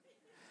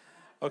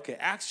Okay,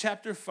 Acts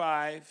chapter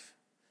 5,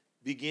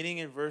 beginning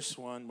in verse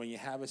 1. When you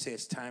have it, say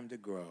it's time to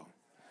grow.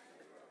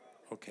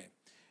 Okay.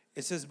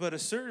 It says, but a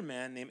certain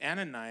man named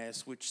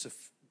Ananias, which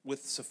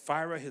with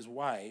Sapphira his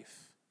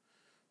wife,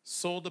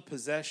 sold a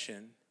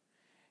possession,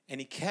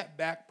 and he kept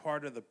back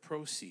part of the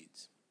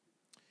proceeds.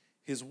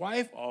 His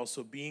wife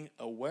also, being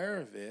aware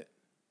of it,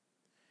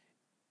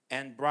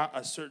 and brought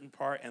a certain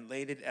part and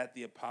laid it at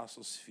the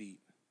apostles' feet.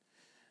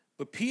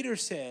 But Peter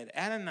said,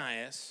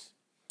 Ananias,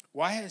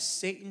 why has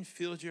Satan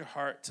filled your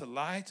heart to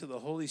lie to the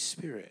Holy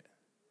Spirit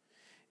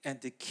and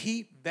to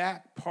keep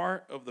back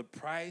part of the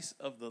price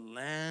of the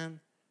land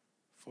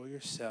for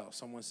yourself?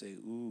 Someone say,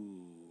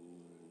 ooh.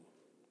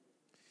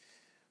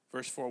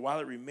 Verse 4, while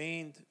it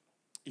remained,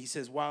 he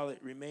says,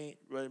 it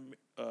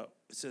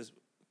says,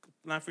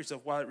 not for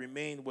yourself, while it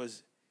remained,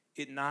 was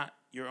it not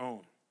your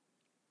own?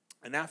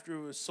 And after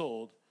it was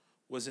sold,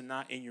 was it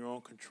not in your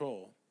own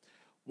control?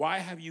 Why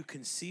have you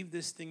conceived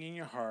this thing in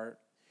your heart?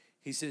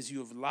 He says, you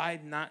have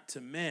lied not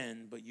to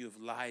men, but you have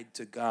lied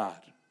to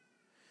God.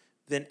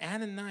 Then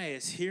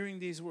Ananias, hearing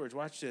these words,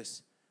 watch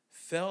this,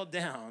 fell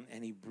down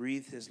and he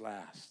breathed his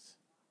last.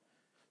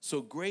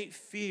 So great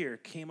fear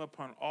came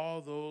upon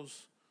all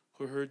those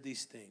who heard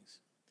these things.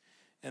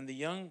 And the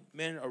young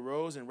men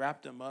arose and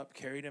wrapped him up,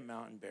 carried him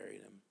out, and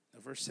buried him.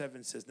 Now, verse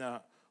 7 says, now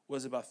it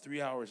was about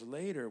 3 hours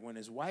later when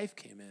his wife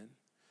came in,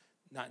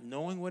 not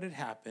knowing what had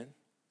happened.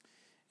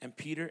 And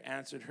Peter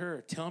answered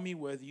her, tell me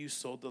whether you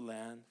sold the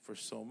land for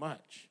so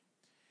much.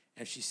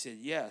 And she said,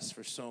 yes,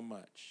 for so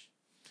much.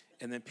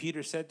 And then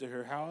Peter said to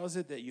her, how is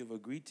it that you have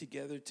agreed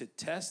together to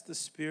test the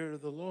Spirit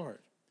of the Lord?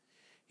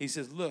 He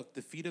says, look,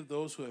 the feet of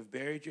those who have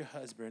buried your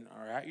husband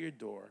are at your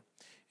door,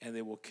 and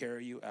they will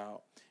carry you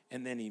out.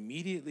 And then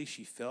immediately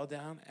she fell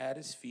down at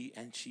his feet,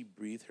 and she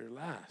breathed her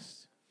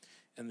last.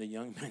 And the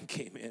young men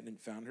came in and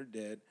found her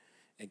dead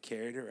and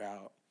carried her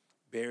out,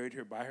 buried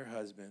her by her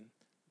husband.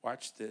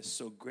 Watch this.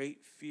 So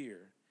great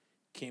fear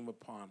came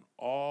upon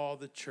all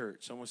the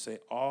church. Someone say,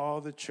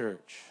 all the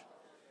church.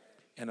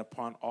 And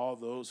upon all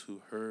those who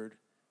heard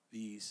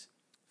these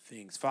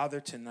things.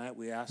 Father, tonight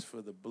we ask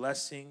for the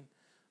blessing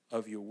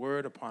of your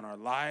word upon our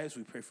lives.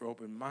 We pray for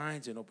open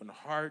minds and open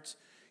hearts.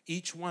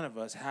 Each one of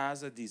us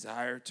has a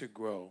desire to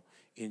grow.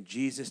 In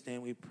Jesus'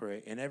 name we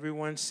pray. And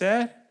everyone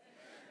said,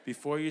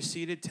 before you're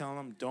seated, tell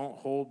them, don't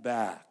hold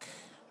back.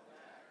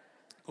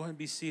 Go ahead and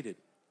be seated.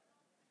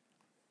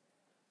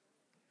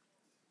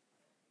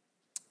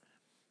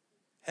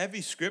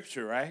 Heavy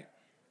scripture, right?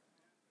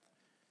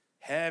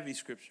 Heavy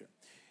scripture.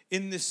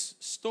 In this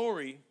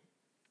story,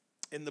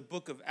 in the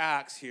book of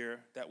Acts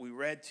here that we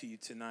read to you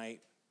tonight,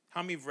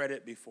 how many have read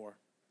it before?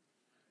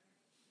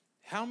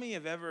 How many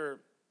have ever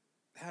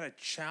had a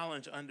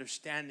challenge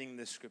understanding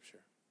this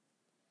scripture?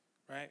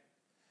 Right?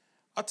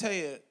 I'll tell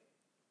you,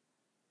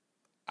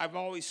 I've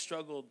always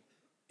struggled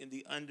in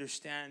the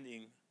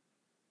understanding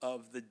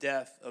of the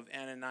death of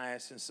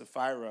Ananias and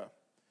Sapphira.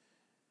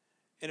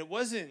 And it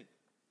wasn't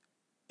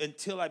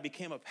until I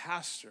became a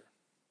pastor.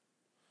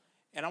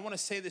 And I want to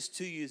say this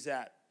to you is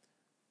that,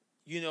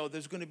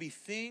 there's going to be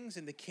things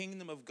in the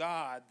kingdom of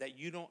God that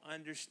you don't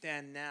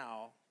understand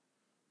now,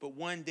 but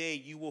one day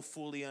you will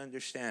fully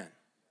understand.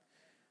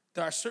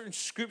 There are certain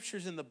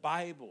scriptures in the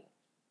Bible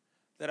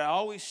that I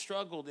always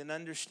struggled in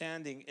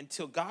understanding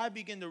until God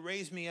began to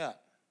raise me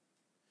up.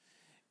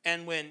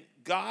 And when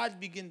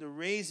God began to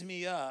raise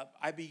me up,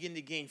 I began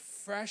to gain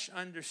fresh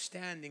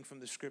understanding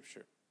from the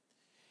scripture.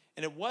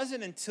 And it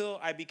wasn't until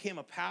I became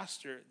a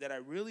pastor that I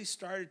really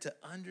started to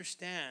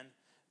understand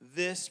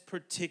this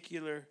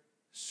particular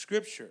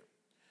scripture.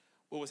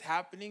 What was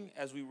happening,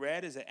 as we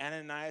read, is that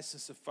Ananias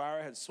and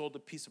Sapphira had sold a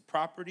piece of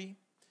property.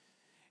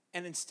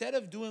 And instead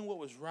of doing what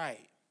was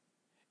right,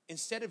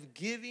 instead of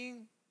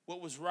giving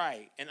what was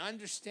right, and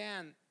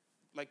understand,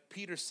 like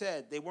Peter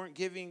said, they weren't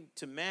giving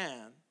to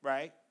man,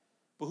 right?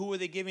 But who were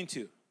they giving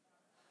to?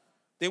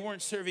 They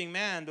weren't serving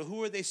man, but who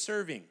were they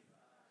serving?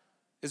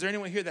 Is there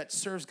anyone here that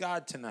serves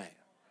God tonight?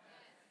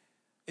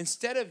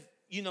 Instead of,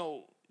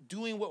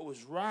 doing what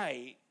was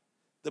right,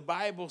 the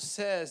Bible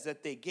says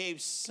that they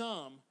gave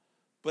some,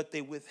 but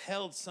they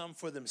withheld some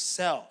for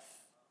themselves.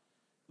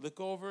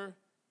 Look over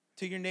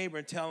to your neighbor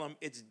and tell them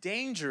it's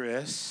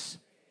dangerous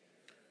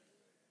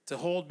to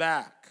hold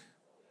back.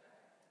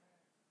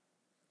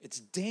 It's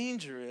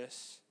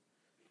dangerous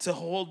to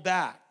hold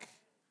back.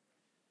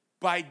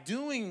 By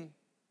doing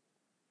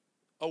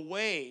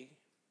away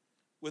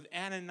with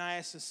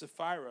Ananias and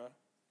Sapphira,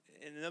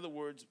 in other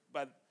words,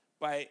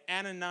 by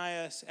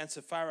Ananias and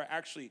Sapphira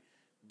actually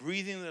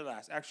breathing their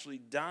last, actually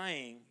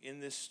dying in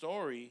this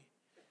story,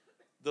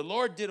 the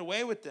Lord did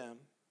away with them.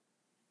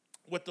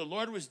 What the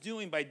Lord was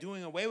doing by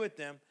doing away with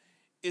them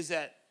is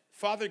that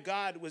Father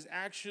God was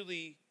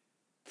actually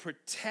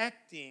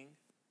protecting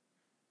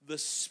the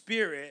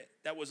spirit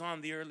that was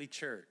on the early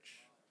church.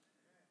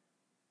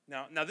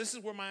 Now this is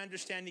where my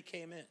understanding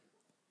came in.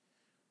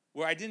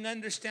 Where I didn't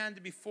understand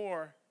it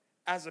before,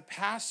 as a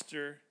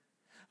pastor,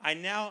 I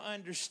now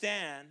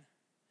understand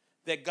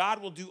that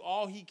God will do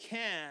all he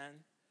can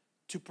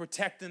to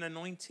protect an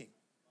anointing.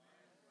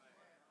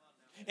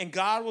 And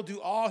God will do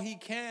all he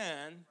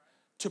can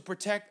to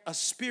protect a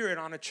spirit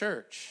on a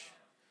church.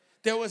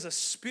 There was a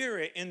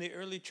spirit in the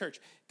early church.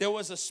 There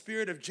was a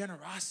spirit of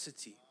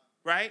generosity,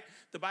 right?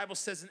 The Bible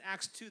says in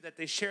Acts 2 that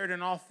they shared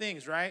in all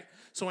things, right?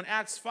 So in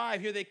Acts 5,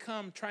 here they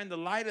come trying to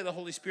lie to the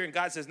Holy Spirit. And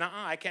God says, nuh-uh,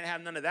 I can't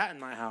have none of that in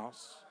my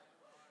house.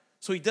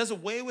 So he does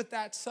away with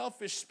that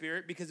selfish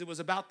spirit because it was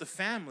about the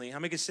family. How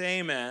many can say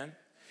amen?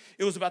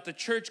 It was about the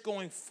church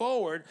going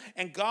forward,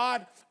 and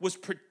God was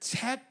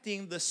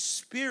protecting the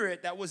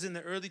spirit that was in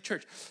the early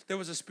church. There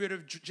was a spirit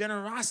of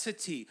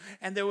generosity,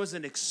 and there was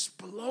an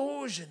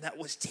explosion that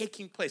was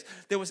taking place.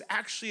 There was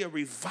actually a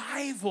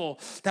revival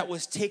that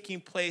was taking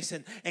place,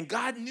 and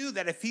God knew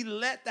that if he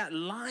let that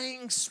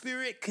lying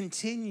spirit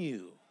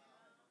continue,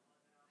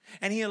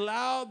 and he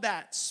allowed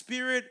that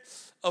spirit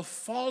of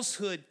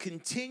falsehood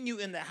continue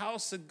in the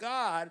house of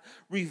God,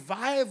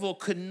 revival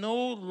could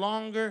no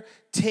longer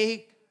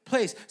take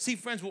place. See,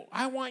 friends, what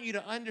I want you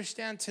to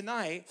understand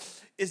tonight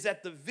is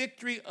that the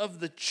victory of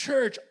the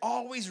church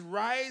always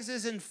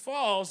rises and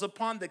falls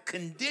upon the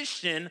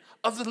condition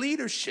of the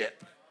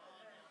leadership.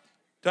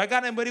 Do I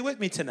got anybody with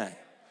me tonight?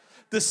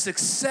 The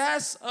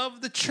success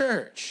of the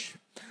church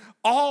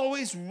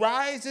always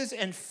rises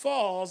and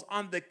falls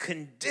on the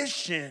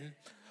condition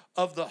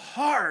of the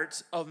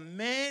hearts of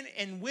men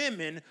and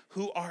women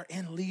who are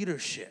in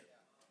leadership.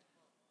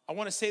 I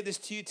want to say this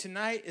to you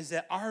tonight is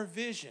that our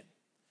vision,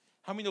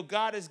 how many know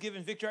God has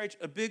given Victory Outreach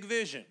a big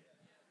vision?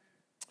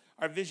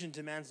 Our vision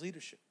demands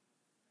leadership.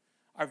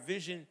 Our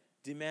vision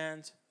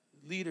demands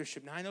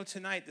leadership. Now, I know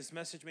tonight this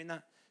message may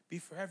not be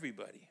for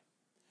everybody,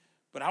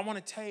 but I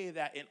want to tell you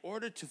that in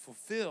order to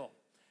fulfill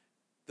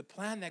the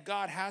plan that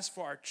God has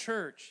for our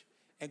church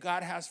and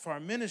God has for our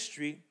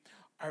ministry,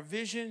 our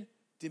vision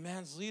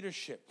demands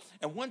leadership.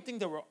 And one thing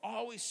that we're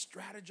always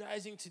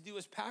strategizing to do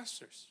as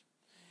pastors,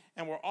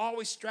 and we're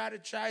always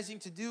strategizing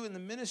to do in the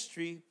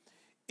ministry,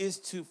 is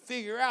to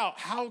figure out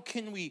how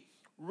can we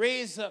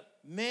raise up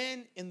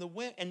men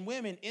and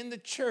women in the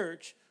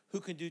church who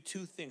can do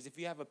two things. If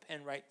you have a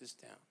pen, write this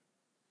down.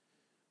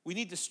 We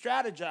need to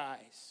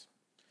strategize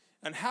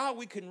on how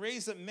we can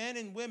raise up men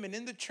and women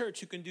in the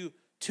church who can do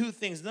two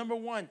things. Number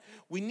one,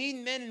 we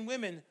need men and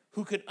women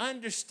who could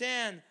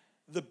understand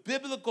the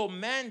biblical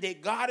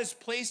mandate God has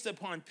placed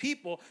upon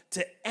people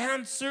to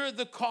answer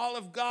the call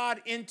of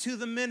God into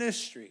the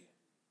ministry.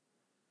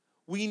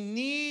 We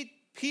need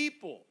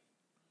people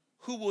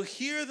who will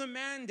hear the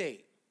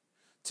mandate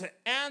to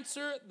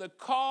answer the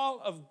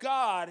call of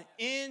God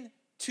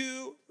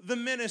into the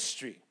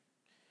ministry.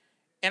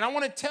 And I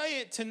want to tell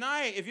you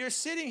tonight, if you're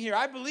sitting here,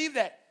 I believe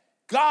that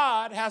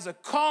God has a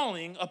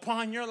calling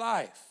upon your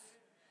life.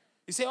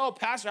 You say, oh,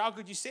 Pastor, how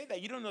could you say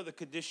that? You don't know the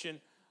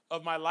condition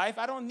of my life.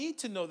 I don't need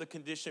to know the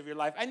condition of your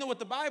life. I know what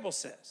the Bible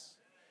says.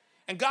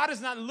 And God is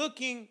not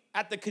looking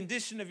at the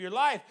condition of your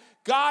life.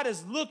 God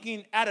is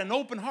looking at an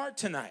open heart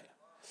tonight.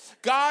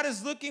 God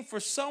is looking for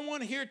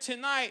someone here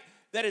tonight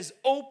that is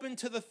open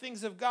to the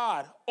things of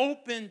God,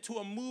 open to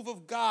a move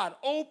of God,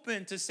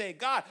 open to say,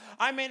 God,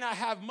 I may not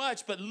have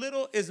much, but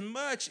little is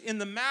much in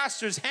the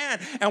master's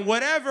hand. And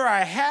whatever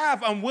I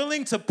have, I'm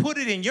willing to put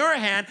it in your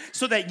hand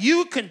so that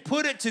you can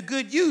put it to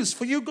good use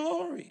for your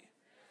glory.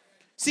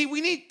 See,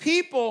 we need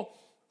people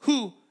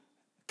who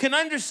can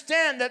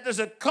understand that there's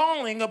a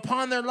calling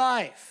upon their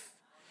life.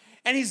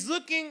 And he's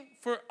looking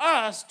for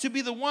us to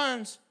be the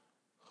ones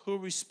who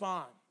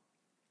respond.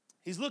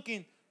 He's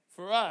looking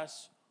for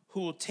us who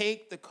will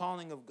take the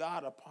calling of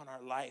God upon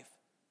our life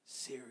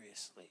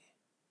seriously.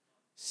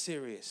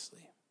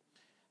 Seriously.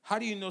 How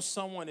do you know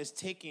someone is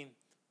taking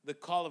the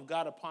call of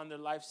God upon their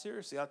life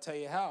seriously? I'll tell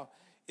you how.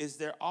 Is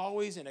they're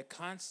always in a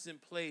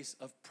constant place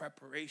of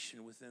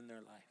preparation within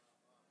their life.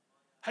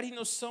 How do you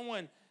know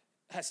someone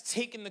has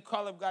taken the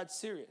call of God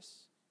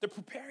serious? They're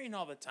preparing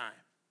all the time.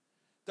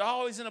 They're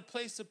always in a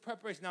place of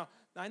preparation. Now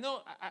I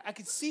know I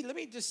could see, let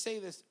me just say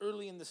this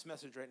early in this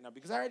message right now,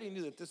 because I already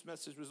knew that this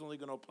message was only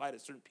going to apply to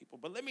certain people.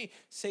 But let me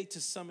say to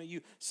some of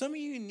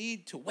you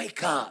need to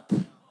wake up.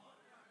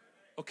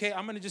 Okay,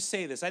 I'm going to just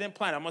say this. I didn't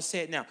plan it. I'm going to say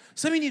it now.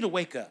 Some of you need to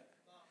wake up.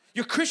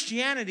 Your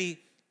Christianity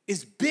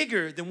is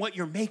bigger than what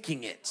you're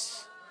making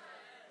it.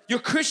 Your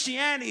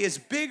Christianity is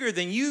bigger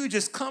than you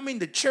just coming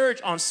to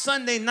church on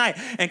Sunday night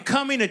and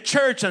coming to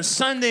church on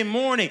Sunday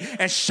morning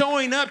and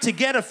showing up to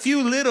get a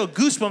few little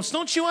goosebumps.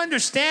 Don't you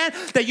understand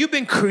that you've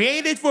been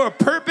created for a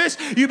purpose?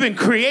 You've been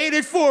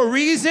created for a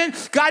reason.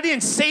 God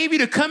didn't save you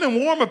to come and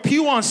warm a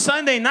pew on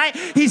Sunday night.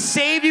 He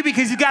saved you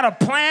because he's got a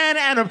plan.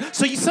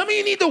 Some of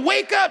you need to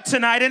wake up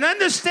tonight and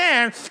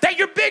understand that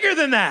you're bigger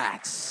than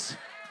that.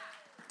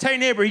 Tell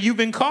your neighbor, you've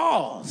been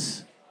called.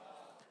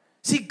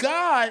 See,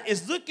 God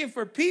is looking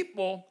for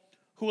people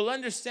who will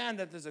understand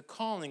that there's a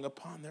calling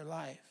upon their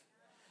life.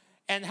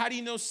 And how do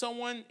you know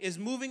someone is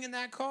moving in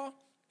that call?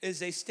 Is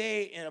they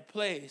stay in a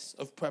place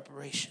of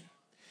preparation.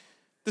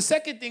 The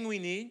second thing we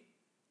need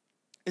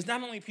is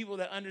not only people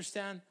that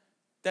understand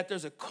that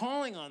there's a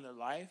calling on their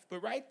life,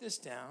 but write this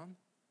down.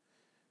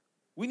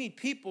 We need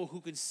people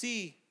who can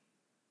see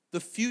the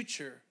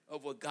future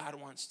of what God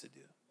wants to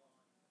do.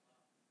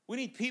 We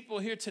need people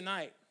here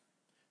tonight.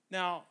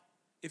 Now,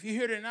 if you're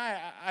here tonight,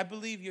 I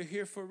believe you're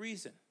here for a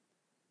reason.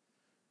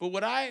 But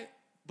what I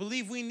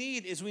believe we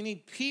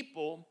need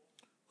people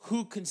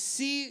who can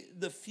see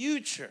the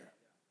future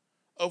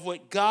of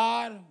what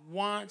God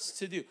wants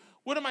to do.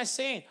 What am I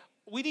saying?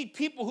 We need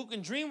people who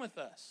can dream with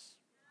us.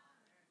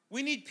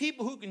 We need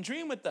people who can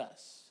dream with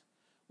us.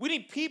 We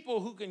need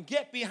people who can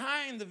get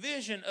behind the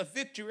vision of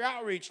Victory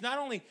Outreach, not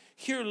only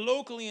here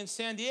locally in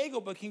San Diego,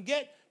 but can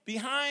get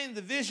behind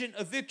the vision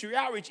of Victory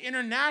Outreach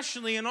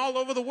internationally and all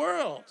over the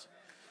world.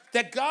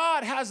 That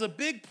God has a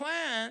big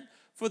plan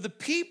for the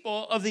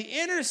people of the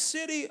inner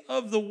city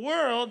of the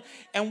world,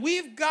 and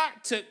we've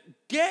got to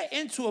get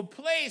into a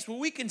place where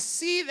we can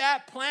see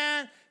that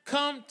plan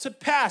come to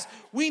pass.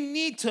 We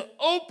need to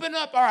open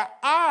up our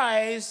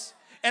eyes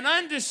and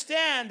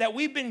understand that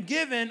we've been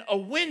given a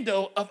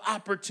window of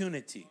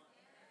opportunity.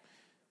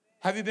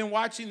 Have you been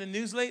watching the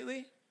news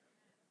lately?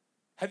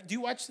 Do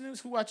you watch the news?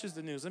 Who watches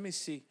the news? Let me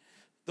see.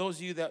 Those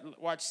of you that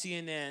watch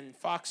CNN,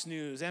 Fox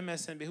News,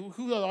 MSNBC,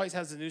 who always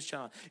has the news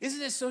channel?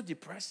 Isn't it so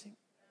depressing?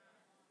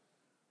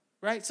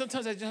 Right?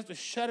 Sometimes I just have to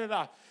shut it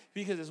off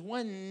because there's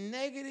one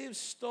negative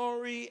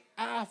story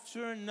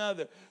after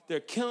another. They're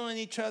killing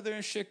each other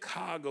in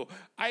Chicago.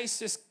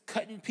 ISIS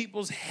cutting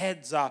people's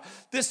heads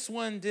off. This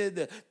one did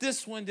that.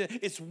 This one did.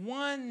 It's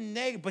one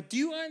negative. But do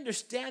you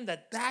understand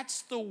that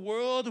that's the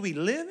world we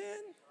live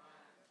in?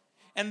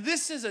 And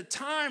this is a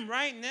time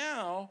right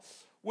now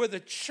where the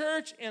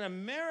church in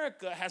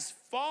America has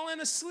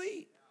fallen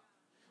asleep.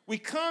 We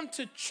come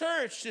to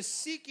church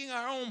just seeking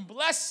our own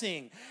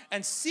blessing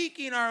and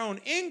seeking our own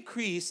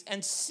increase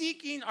and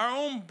seeking our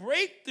own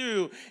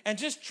breakthrough and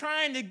just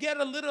trying to get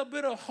a little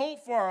bit of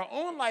hope for our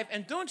own life.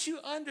 And don't you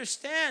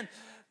understand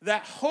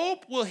that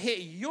hope will hit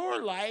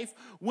your life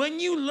when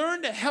you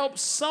learn to help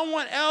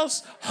someone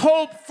else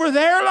hope for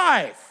their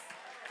life?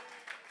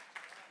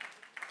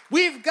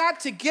 We've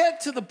got to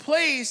get to the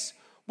place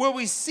where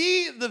we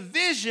see the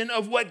vision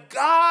of what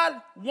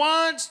God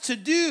wants to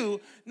do,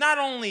 not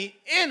only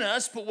in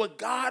us, but what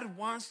God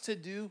wants to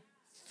do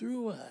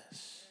through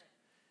us.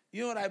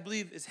 You know what I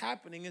believe is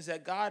happening is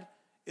that God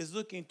is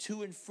looking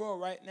to and fro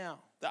right now.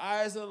 The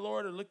eyes of the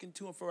Lord are looking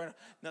to and fro right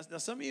now. Now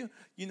some of you,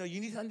 you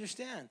need to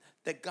understand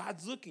that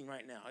God's looking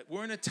right now.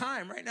 We're in a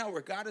time right now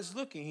where God is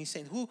looking. He's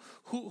saying,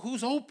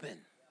 who's open?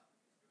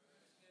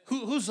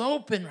 Who's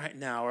open right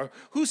now? Or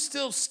who's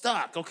still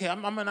stuck? Okay,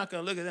 I'm not going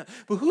to look at them.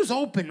 But who's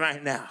open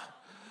right now?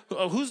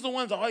 Who's the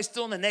ones always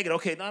still in the negative?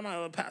 Okay, no, I'm not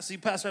going to pass. You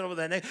pass right over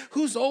that negative.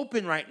 Who's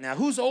open right now?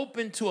 Who's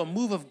open to a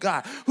move of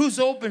God? Who's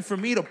open for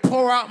me to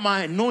pour out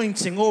my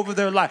anointing over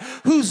their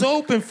life? Who's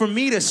open for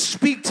me to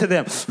speak to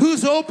them?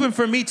 Who's open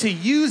for me to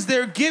use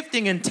their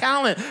gifting and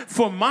talent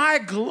for my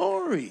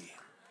glory?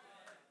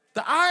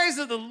 The eyes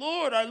of the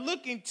Lord are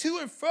looking to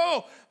and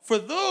fro for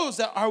those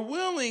that are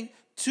willing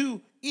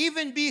to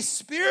even be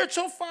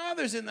spiritual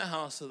fathers in the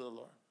house of the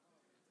Lord.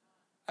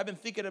 I've been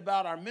thinking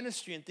about our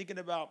ministry and thinking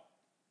about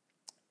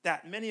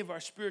that many of our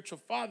spiritual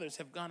fathers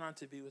have gone on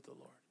to be with the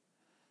Lord.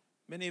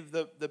 Many of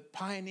the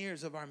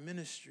pioneers of our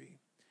ministry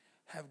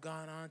have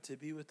gone on to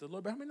be with the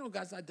Lord. But how many know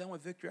God's not done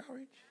with Victory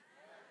Outreach?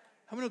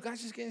 How many know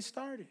God's just getting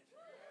started?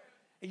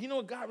 And you know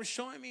what God was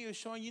showing me? He was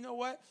showing, you know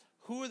what?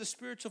 Who are the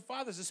spiritual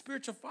fathers? The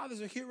spiritual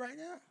fathers are here right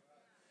now.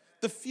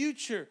 The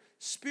future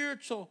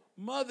spiritual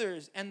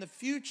mothers and the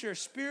future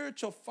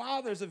spiritual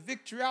fathers of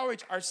Victory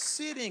Outreach are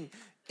sitting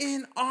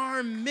in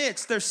our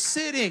midst. They're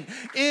sitting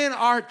in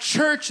our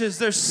churches.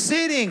 They're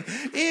sitting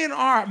in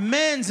our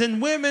men's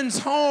and women's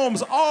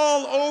homes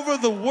all over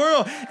the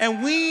world.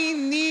 And we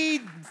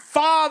need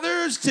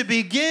fathers to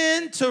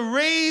begin to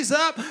raise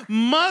up,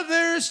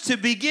 mothers to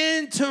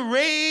begin to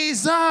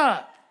raise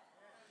up.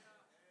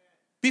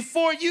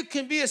 Before you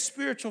can be a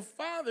spiritual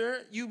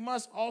father, you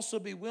must also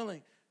be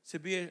willing to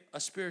be a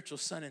spiritual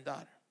son and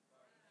daughter.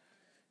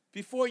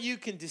 Before you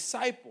can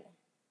disciple,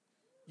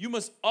 you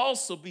must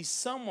also be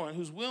someone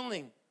who's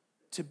willing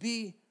to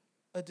be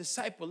a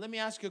disciple. Let me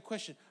ask you a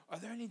question. Are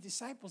there any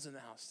disciples in the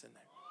house tonight?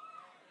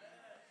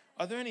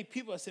 Are there any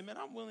people that say, man,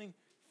 I'm willing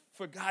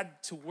for God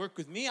to work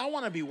with me? I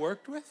want to be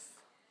worked with.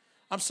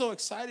 I'm so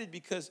excited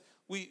because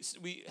we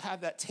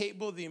have that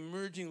table, the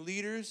Emerging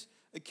Leaders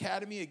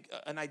Academy,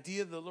 an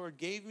idea the Lord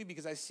gave me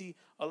because I see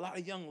a lot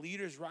of young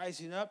leaders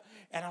rising up.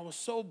 And I was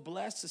so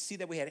blessed to see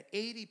that we had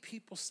 80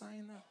 people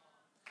sign up.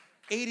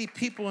 80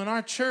 people in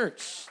our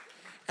church.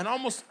 And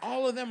almost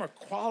all of them are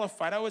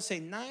qualified. I would say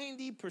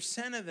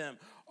 90% of them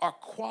are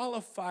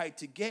qualified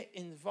to get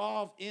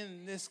involved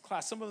in this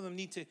class. Some of them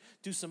need to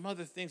do some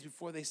other things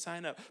before they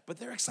sign up. But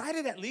they're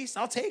excited at least.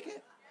 I'll take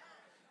it.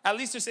 At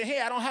least they're saying,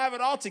 hey, I don't have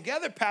it all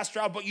together,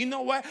 Pastor Al, but you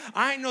know what?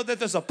 I know that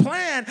there's a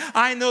plan.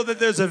 I know that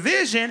there's a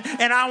vision,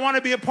 and I want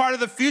to be a part of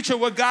the future,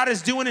 what God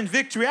is doing in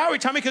Victory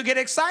Outreach. How many could get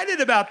excited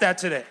about that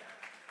today?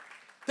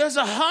 There's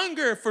a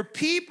hunger for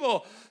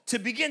people to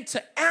begin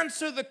to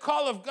answer the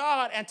call of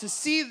God and to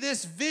see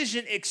this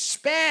vision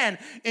expand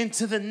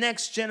into the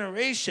next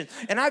generation.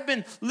 And I've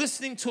been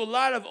listening to a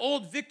lot of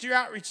old Victory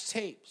Outreach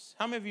tapes.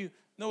 How many of you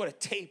know what a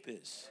tape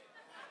is?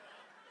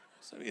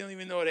 Some of you don't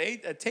even know what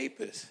a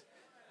tape is.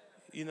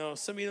 You know,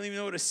 some of you don't even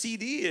know what a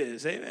CD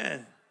is.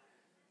 Amen.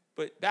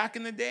 But back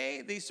in the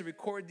day, they used to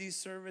record these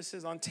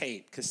services on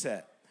tape,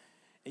 cassette.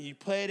 And you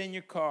play it in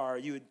your car.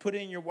 You would put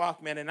it in your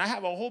Walkman. And I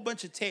have a whole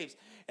bunch of tapes.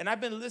 And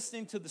I've been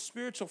listening to the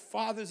spiritual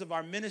fathers of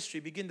our ministry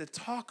begin to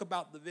talk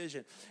about the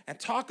vision and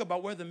talk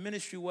about where the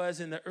ministry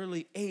was in the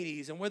early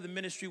 80s and where the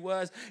ministry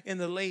was in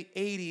the late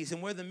 80s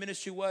and where the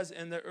ministry was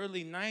in the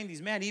early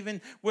 90s. Man,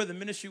 even where the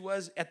ministry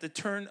was at the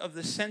turn of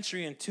the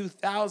century in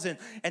 2000.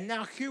 And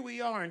now here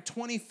we are in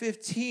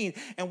 2015,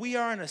 and we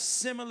are in a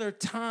similar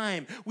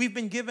time. We've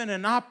been given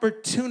an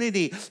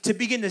opportunity to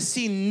begin to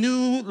see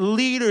new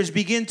leaders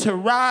begin to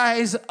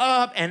rise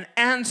up and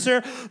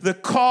answer the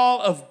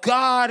call of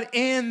God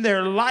in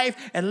their life.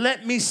 And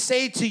let me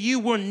say to you,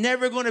 we're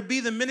never going to be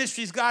the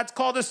ministries God's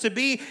called us to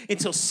be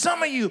until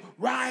some of you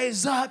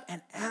rise up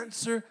and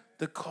answer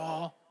the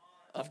call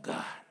of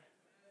God.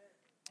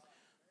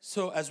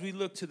 So as we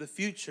look to the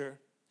future,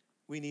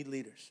 we need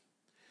leaders.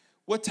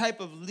 What type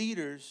of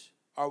leaders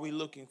are we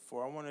looking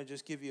for? I want to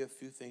just give you a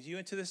few things. You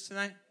into this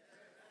tonight?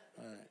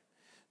 All right.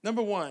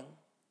 Number one,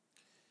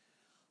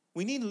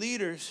 we need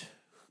leaders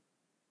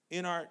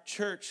in our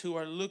church who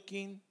are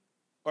looking,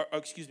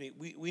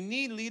 we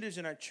need leaders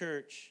in our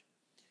church,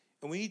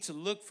 and we need to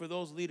look for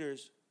those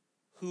leaders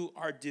who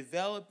are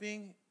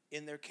developing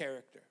in their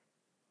character.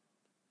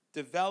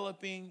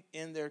 Developing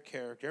in their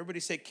character. Everybody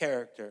say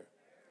character.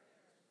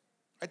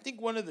 I think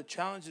one of the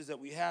challenges that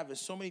we have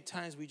is so many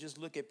times we just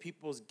look at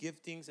people's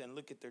giftings and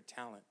look at their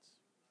talents.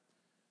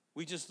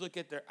 We just look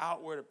at their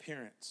outward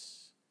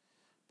appearance.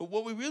 But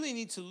what we really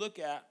need to look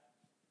at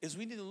is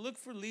we need to look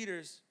for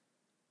leaders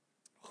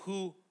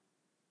who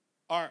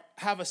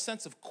have a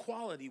sense of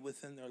quality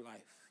within their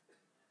life.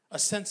 A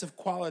sense of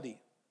quality.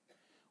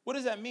 What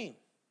does that mean?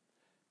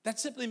 That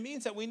simply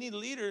means that we need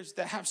leaders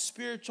that have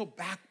spiritual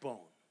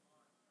backbone.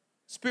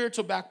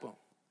 Spiritual backbone.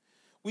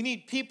 We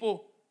need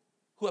people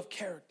who have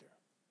character.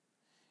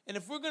 And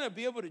if we're going to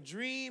be able to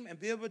dream and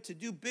be able to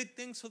do big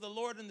things for the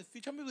Lord in the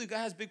future, how many believe God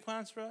has big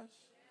plans for us?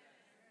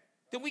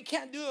 Then we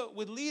can't do it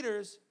with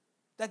leaders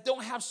that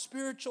don't have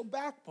spiritual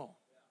backbone.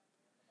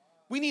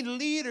 We need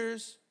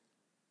leaders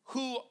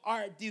who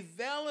are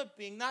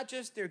developing not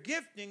just their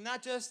gifting,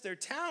 not just their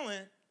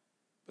talent,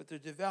 but they're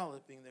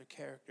developing their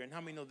character. And how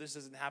many know this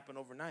doesn't happen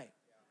overnight?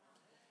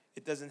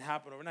 It doesn't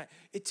happen overnight.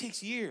 It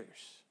takes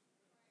years.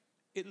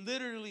 It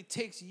literally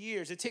takes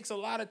years. It takes a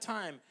lot of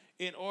time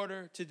in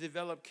order to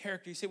develop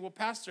character. You say, well,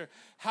 Pastor,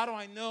 how do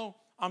I know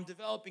I'm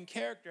developing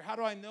character? How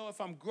do I know if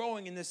I'm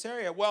growing in this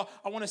area? Well,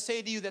 I want to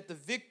say to you that the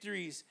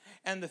victories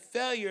and the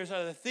failures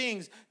are the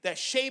things that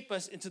shape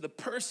us into the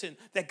person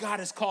that God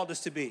has called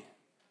us to be.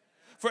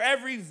 For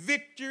every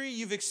victory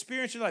you've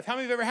experienced in your life, how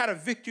many have ever had a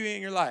victory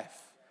in your life?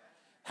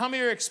 How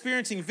many are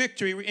experiencing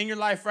victory in your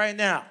life right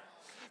now?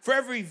 For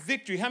every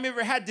victory, how many have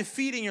ever had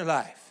defeat in your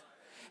life?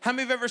 How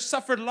many have ever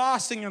suffered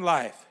loss in your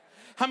life?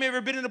 How many have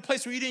ever been in a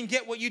place where you didn't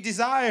get what you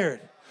desired?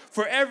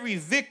 For every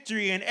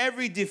victory and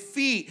every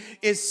defeat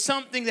is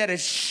something that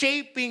is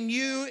shaping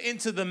you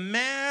into the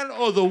man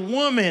or the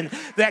woman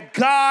that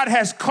God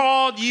has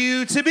called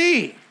you to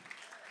be.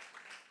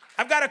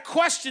 I've got a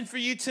question for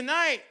you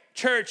tonight,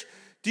 church.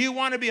 Do you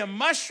want to be a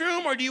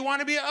mushroom or do you want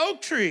to be an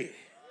oak tree?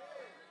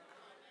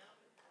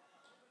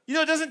 You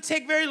know, it doesn't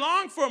take very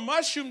long for a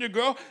mushroom to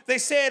grow. They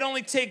say it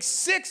only takes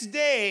 6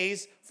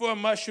 days for a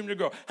mushroom to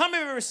grow. How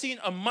many have ever seen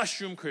a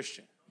mushroom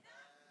Christian?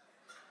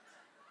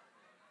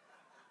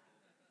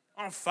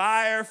 On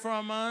fire for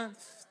a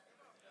month.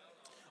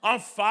 On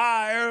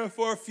fire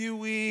for a few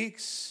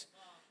weeks.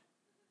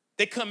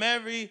 They come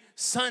every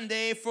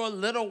Sunday for a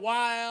little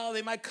while.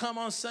 They might come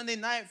on Sunday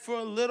night for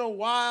a little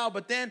while,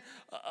 but then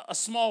a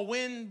small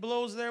wind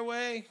blows their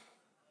way,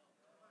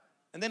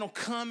 and they don't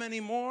come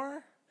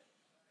anymore.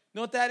 You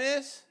know what that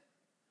is?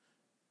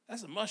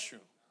 That's a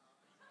mushroom.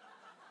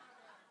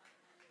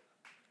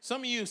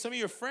 Some of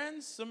your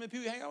friends, some of the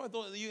people you hang out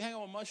with, you hang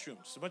out with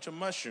mushrooms, a bunch of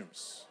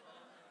mushrooms.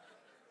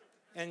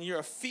 And you're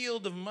a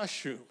field of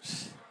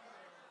mushrooms.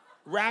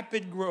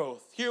 Rapid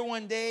growth. Here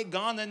one day,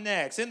 gone the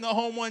next. In the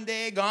home one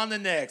day, gone the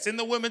next. In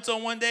the women's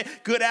home one day,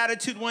 good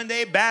attitude one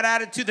day, bad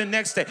attitude the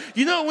next day.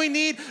 You know what we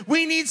need?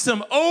 We need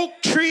some oak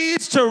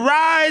trees to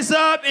rise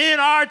up in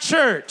our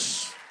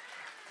church.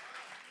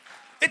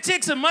 It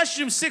takes a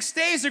mushroom 6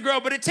 days to grow,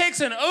 but it takes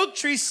an oak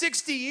tree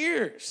 60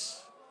 years.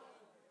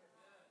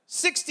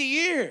 60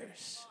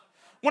 years.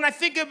 When I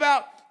think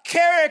about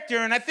character,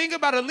 and I think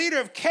about a leader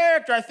of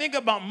character, I think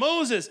about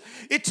Moses.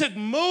 It took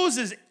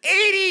Moses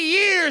 80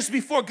 years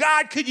before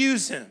God could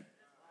use him.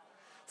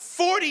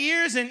 40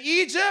 years in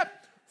Egypt,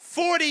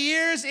 40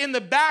 years in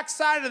the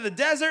backside of the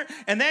desert,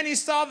 and then he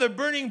saw the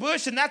burning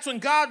bush, and that's when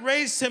God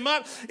raised him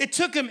up. It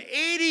took him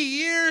 80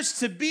 years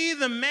to be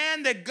the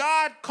man that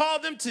God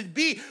called him to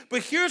be.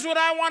 But here's what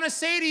I want to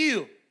say to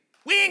you.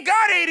 We ain't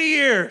got 80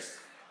 years.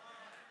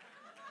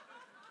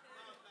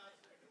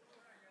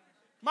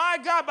 My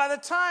God,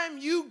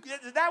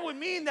 that would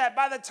mean that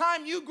by the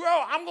time you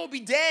grow, I'm going to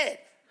be dead.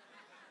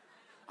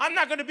 I'm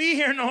not going to be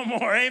here no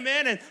more,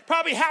 amen? And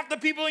probably half the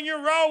people in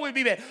your row would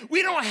be dead.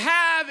 We don't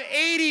have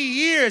 80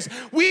 years.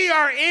 We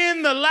are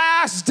in the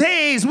last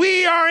days.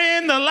 We are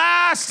in the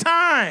last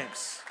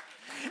times.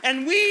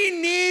 And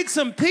we need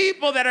some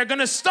people that are going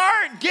to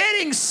start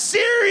getting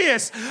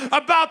serious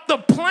about the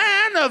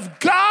plan of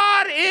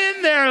God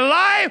in their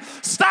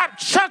life. Stop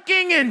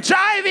chucking and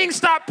jiving.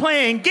 Stop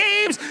playing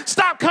games.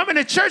 Stop coming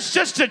to church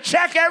just to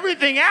check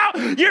everything out.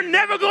 You're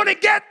never going to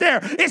get there.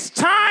 It's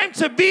time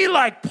to be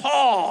like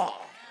Paul.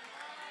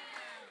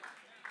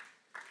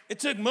 It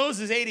took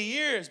Moses 80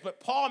 years, but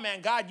Paul,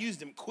 man, God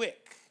used him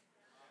quick.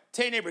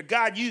 Tell your neighbor,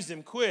 God used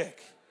him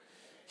quick.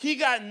 He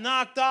got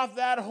knocked off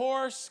that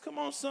horse. Come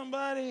on,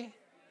 somebody.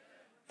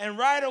 And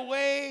right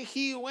away,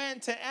 he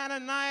went to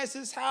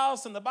Ananias'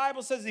 house. And the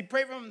Bible says he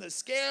prayed for him. The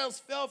scales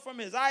fell from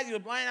his eyes. He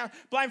was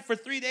blind for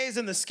 3 days.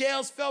 And the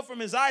scales fell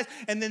from his eyes.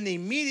 And then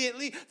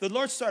immediately, the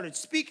Lord started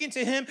speaking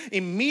to him.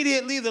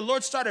 Immediately, the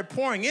Lord started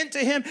pouring into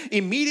him.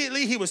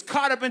 Immediately, he was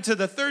caught up into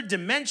the third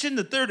dimension,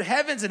 the third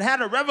heavens, and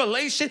had a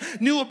revelation,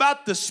 knew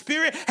about the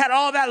Spirit, had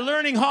all that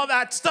learning, all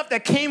that stuff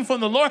that came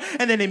from the Lord.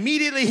 And then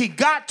immediately, he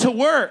got to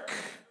work.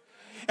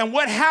 And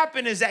what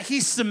happened is that he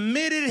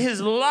submitted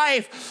his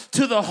life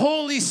to the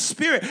Holy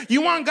Spirit.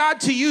 You want God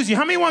to use you.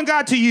 How many want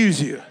God to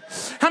use you?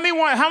 How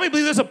many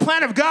believe there's a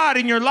plan of God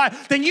in your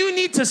life? Then you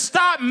need to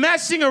stop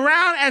messing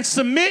around and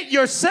submit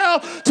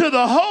yourself to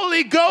the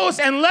Holy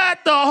Ghost and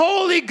let the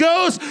Holy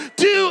Ghost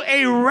do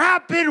a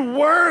rapid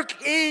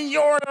work in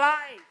your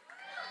life.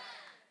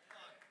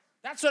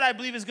 That's what I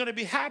believe is going to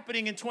be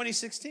happening in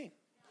 2016.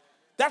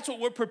 That's what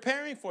we're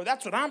preparing for.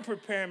 That's what I'm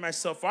preparing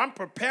myself for. I'm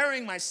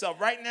preparing myself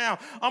right now.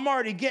 I'm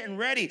already getting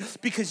ready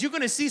because you're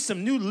going to see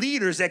some new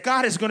leaders that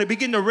God is going to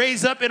begin to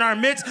raise up in our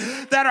midst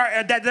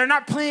that they're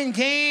not playing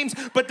games,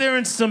 but they're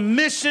in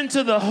submission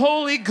to the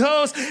Holy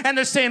Ghost, and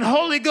they're saying,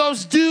 Holy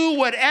Ghost, do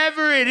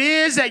whatever it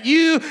is that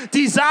you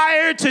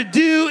desire to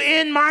do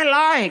in my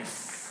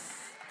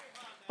life.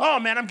 Oh,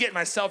 man, I'm getting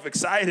myself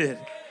excited.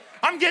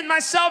 I'm getting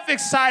myself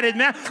excited,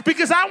 man,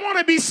 because I want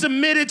to be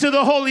submitted to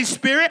the Holy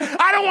Spirit.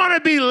 I don't want to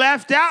be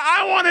left out.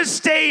 I want to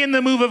stay in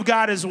the move of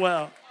God as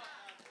well.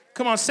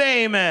 Come on,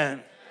 say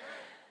amen.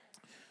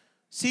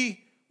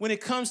 See, when it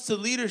comes to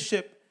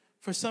leadership,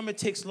 for some it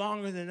takes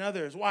longer than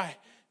others. Why?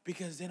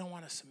 Because they don't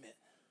want to submit.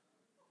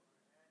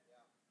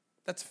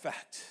 That's a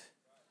fact.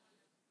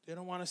 They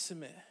don't want to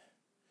submit.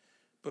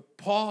 But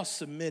Paul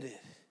submitted.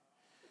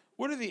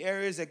 What are the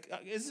areas that,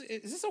 is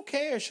this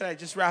okay or should I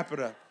just wrap it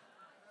up?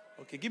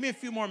 Okay, give me a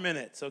few more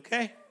minutes,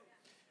 okay?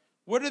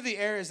 What are the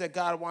areas that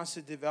God wants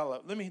to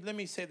develop? Let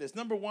me say this.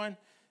 Number one,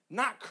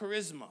 not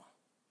charisma.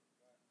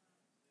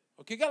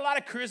 Okay, got a lot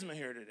of charisma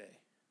here today.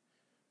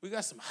 We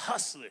got some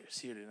hustlers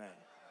here tonight.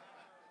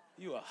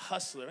 You a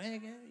hustler. Hey,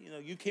 you know,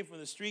 you came from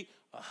the street,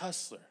 a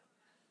hustler.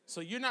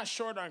 So you're not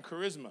short on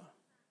charisma.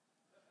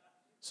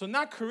 So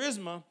not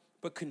charisma,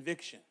 but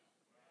conviction.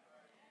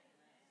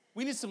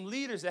 We need some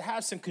leaders that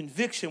have some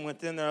conviction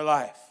within their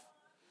life.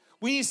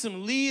 We need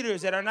some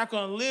leaders that are not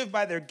going to live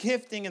by their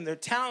gifting and their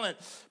talent,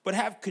 but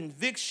have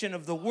conviction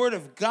of the Word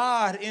of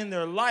God in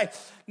their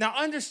life. Now,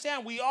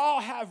 understand, we all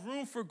have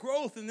room for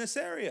growth in this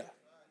area.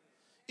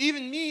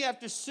 Even me,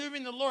 after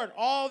serving the Lord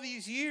all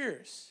these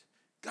years,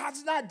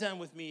 God's not done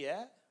with me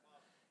yet.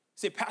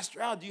 Say,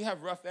 Pastor Al, do you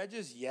have rough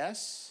edges?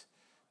 Yes.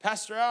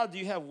 Pastor Al, do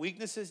you have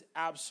weaknesses?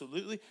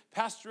 Absolutely.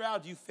 Pastor Al,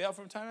 do you fail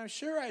from time to time?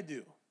 Sure I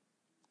do.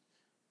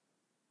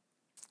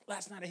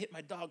 Last night I hit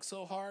my dog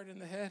so hard in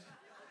the head.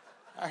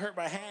 I hurt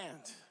my hand.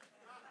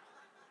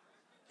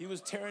 He was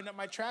tearing up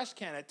my trash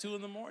can at 2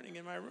 a.m.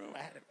 in my room.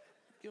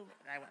 I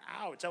went,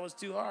 ouch, that was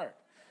too hard.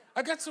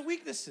 I got some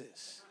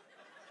weaknesses.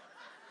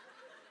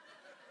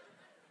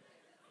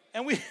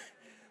 And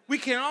we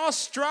can all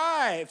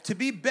strive to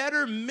be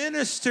better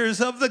ministers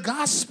of the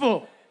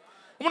gospel.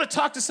 I want to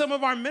talk to some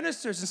of our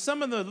ministers and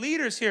some of the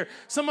leaders here,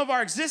 some of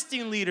our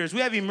existing leaders. We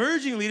have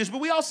emerging leaders,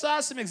 but we also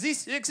have some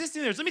existing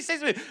leaders. Let me say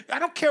something. I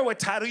don't care what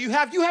title you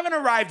have. You haven't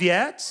arrived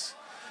yet.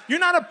 You're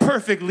not a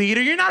perfect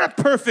leader. You're not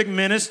a perfect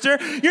minister.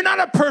 You're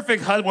not a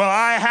perfect husband. Well,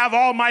 I have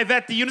all my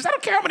VETA units. I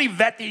don't care how many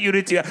VETA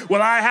units you have.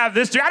 Well, I have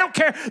this. I don't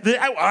care.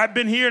 I've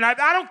been here, and I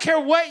don't care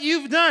what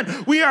you've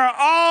done. We are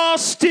all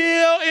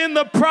still in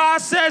the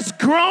process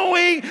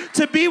growing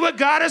to be what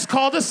God has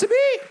called us to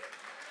be.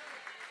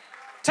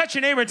 Touch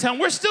your neighbor and tell him,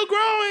 we're still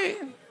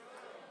growing.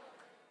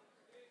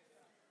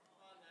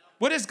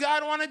 What does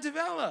God want to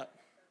develop?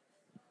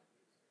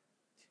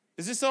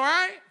 Is this all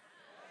right?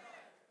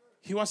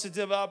 He wants to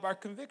develop our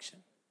conviction.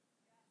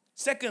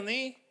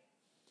 Secondly,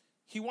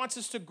 he wants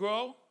us to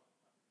grow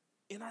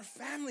in our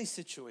family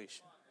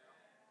situation.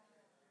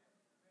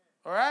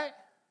 All right?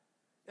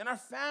 In our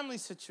family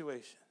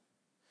situation.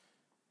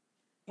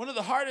 One of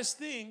the hardest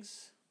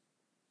things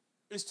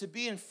is to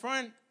be in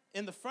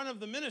the front of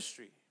the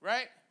ministry,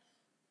 right?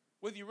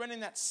 Whether you're running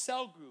that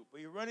cell group, or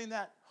you're running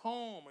that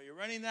home, or you're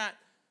running that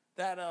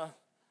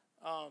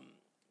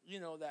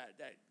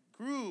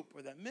group,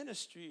 or that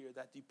ministry, or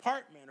that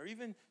department, or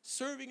even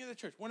serving in the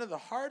church. One of the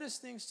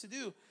hardest things to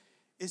do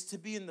is to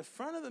be in the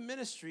front of the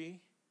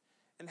ministry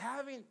and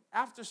having,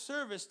 after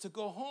service, to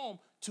go home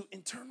to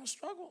internal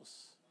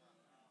struggles.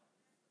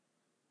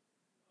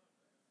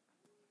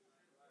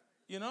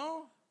 You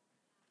know?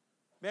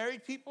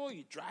 Married people,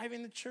 you drive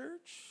in the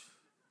church.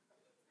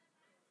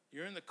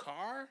 You're in the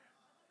car.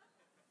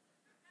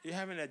 You're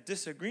having a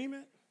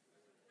disagreement.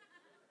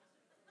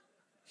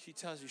 She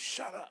tells you,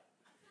 shut up.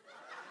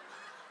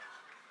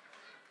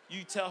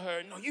 You tell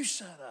her, no, you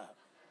shut up.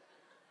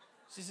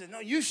 She says, no,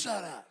 you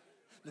shut up.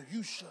 No,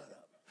 you shut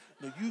up.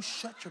 No, you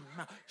shut your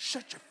mouth.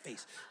 Shut your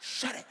face.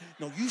 Shut it.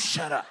 No, you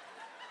shut up.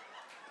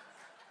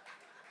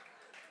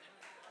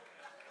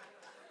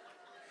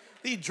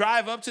 Then you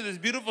drive up to this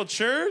beautiful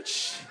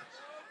church.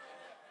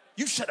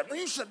 You shut up. No,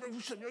 you shut up. No,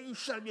 you shut up. No, you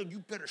shut up.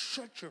 You better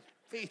shut your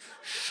face.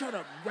 Shut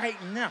up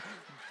right now.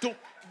 Don't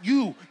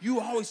you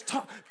always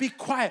talk. Be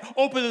quiet.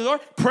 Open the door.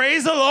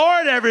 Praise the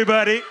Lord,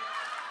 everybody.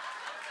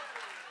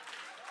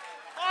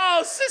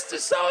 Oh, sister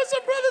so-and-so,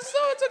 brother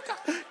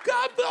so-and-so,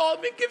 God,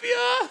 let me give you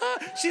a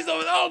hug. She's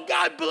over there, oh,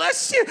 God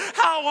bless you.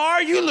 How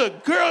are you?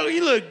 Look, girl,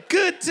 you look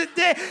good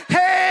today.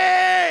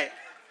 Hey!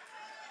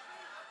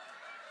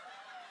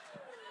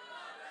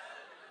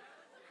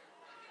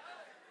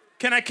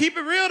 Can I keep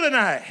it real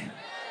tonight?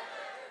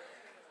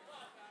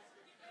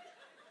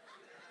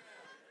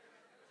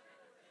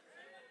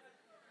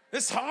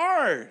 It's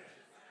hard.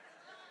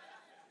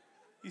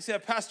 You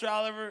said Pastor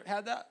Oliver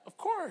had that? Of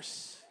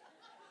course.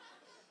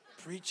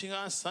 Preaching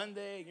on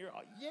Sunday, and you're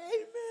all, yay,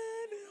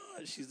 man.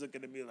 And she's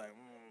looking at me like,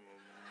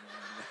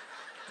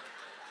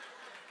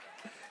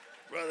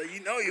 brother, you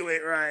know you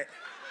ain't right.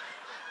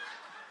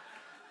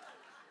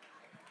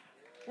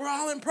 We're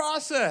all in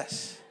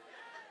process.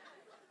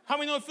 How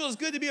many know it feels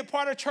good to be a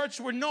part of a church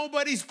where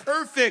nobody's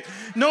perfect?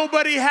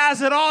 Nobody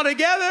has it all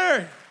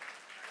together.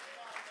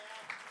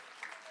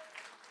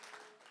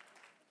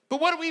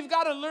 But what we've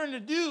got to learn to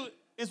do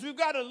is we've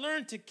got to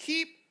learn to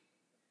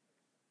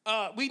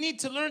we need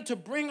to learn to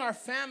bring our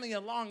family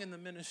along in the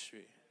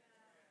ministry.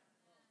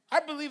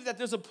 I believe that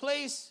there's a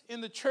place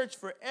in the church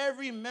for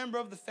every member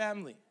of the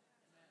family.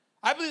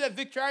 I believe that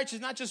Victory Outreach is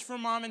not just for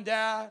mom and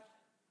dad.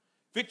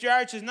 Victory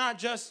Outreach is not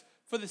just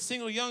for the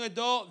single young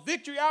adult.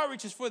 Victory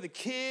Outreach is for the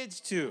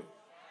kids too.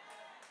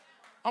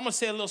 I'm going to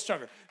say it a little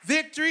stronger.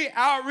 Victory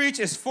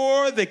Outreach is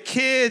for the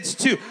kids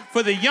too,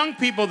 for the young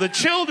people, the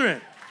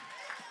children.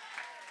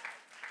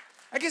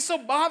 I get so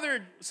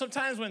bothered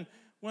sometimes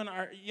when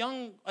our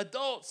young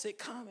adults say,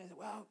 come and say,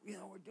 well,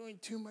 we're doing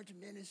too much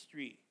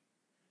ministry.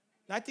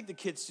 And I think the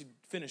kids should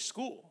finish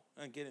school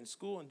and get in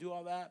school and do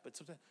all that. But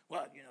sometimes, the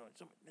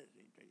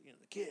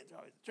kids are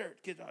always at church,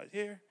 kids are always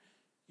here,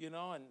 and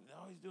they're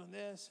always doing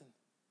this. And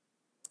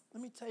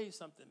let me tell you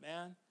something,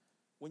 man.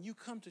 When you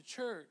come to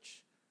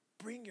church,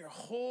 bring your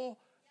whole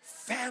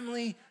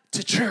family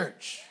to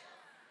church.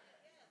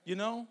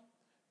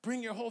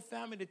 Bring your whole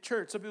family to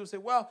church. Some people say,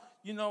 well,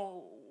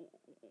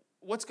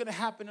 what's going to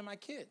happen to my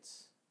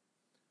kids?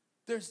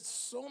 There's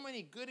so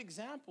many good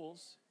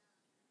examples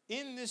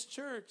in this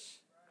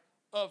church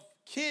of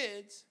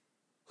kids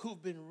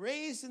who've been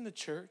raised in the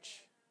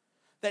church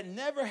that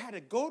never had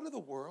to go to the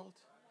world,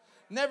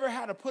 never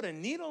had to put a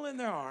needle in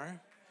their arm,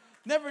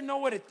 never know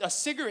what a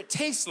cigarette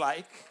tastes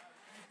like,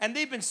 and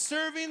they've been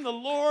serving the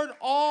Lord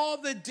all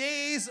the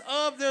days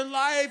of their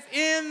life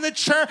in the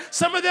church.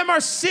 Some of them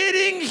are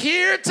sitting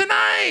here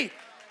tonight.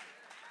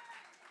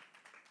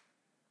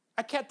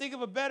 I can't think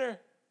of a better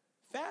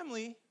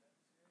family,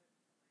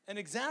 an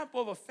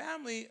example of a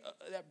family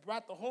that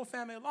brought the whole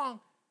family along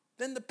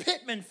than the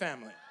Pittman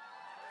family.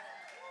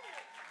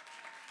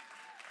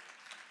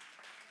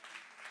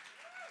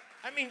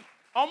 I mean,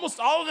 almost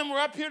all of them were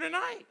up here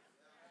tonight.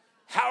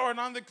 Howard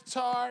on the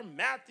guitar,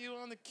 Matthew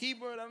on the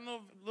keyboard. I don't know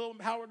if little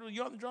Howard, were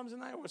you on the drums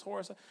tonight? Or was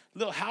Horace?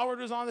 Little Howard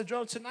was on the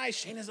drums tonight.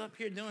 Shayna's up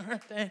here doing her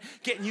thing,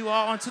 getting you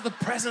all into the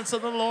presence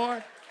of the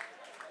Lord.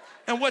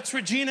 And what's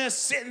Regina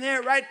sitting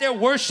there right there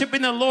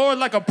worshiping the Lord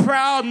like a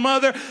proud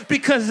mother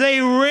because they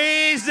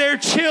raised their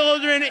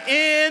children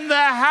in the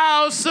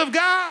house of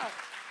God.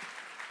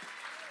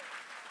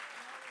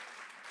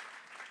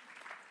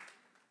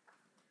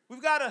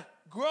 We've got to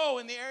grow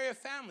in the area of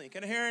family.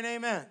 Can I hear an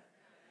amen?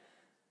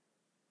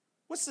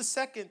 What's the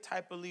second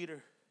type of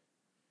leader?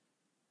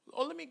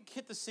 Oh, let me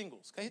hit the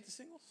singles. Can I hit the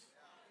singles?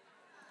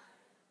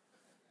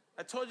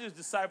 I told you it was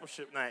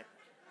discipleship night.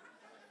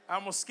 I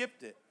almost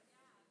skipped it.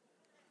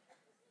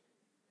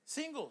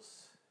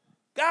 Singles.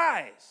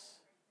 Guys.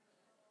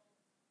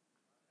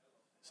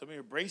 Some of you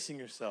are bracing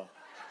yourself.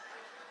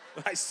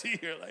 I see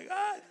you're like,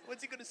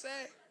 what's he going to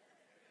say?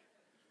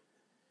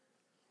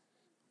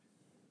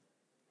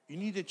 You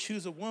need to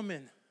choose a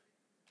woman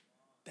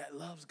that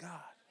loves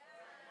God.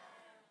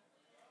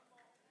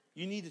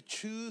 You need to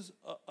choose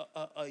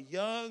a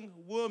young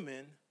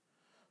woman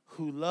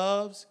who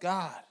loves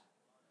God.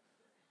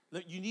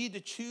 You need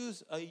to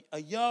choose a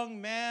young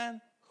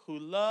man who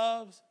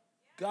loves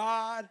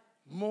God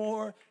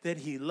more than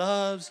he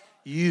loves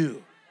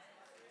you.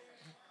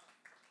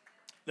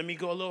 Let me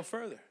go a little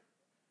further.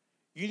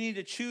 You need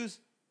to choose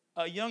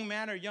a young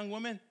man or young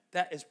woman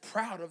that is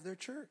proud of their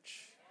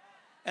church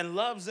and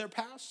loves their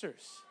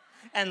pastors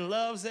and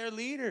loves their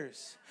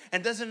leaders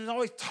and doesn't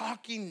always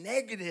talking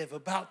negative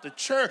about the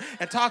church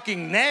and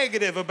talking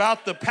negative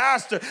about the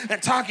pastor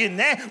and talking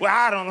well,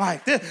 I don't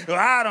like this, well,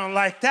 I don't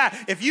like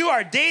that. If you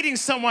are dating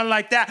someone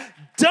like that,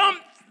 dump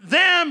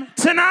them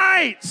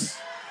tonight.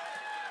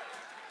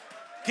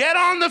 Get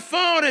on the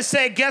phone and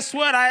say, guess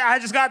what? I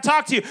just got to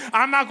talk to you.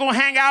 I'm not going to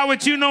hang out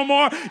with you no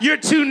more. You're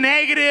too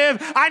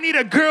negative. I need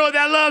a girl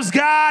that loves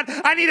God.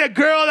 I need a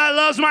girl that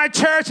loves my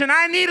church. And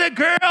I need a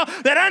girl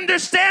that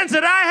understands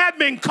that I have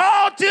been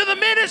called to the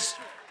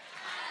ministry.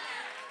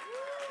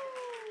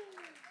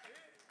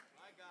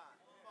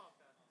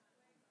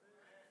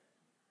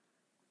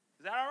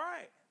 Is that all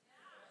right?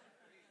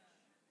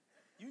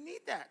 You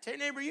need that. Tell your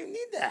neighbor, you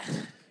need that.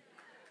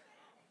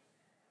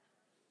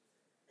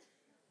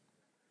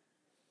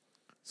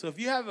 So if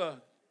you have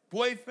a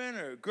boyfriend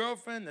or a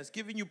girlfriend that's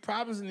giving you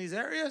problems in these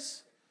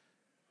areas,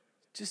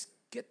 just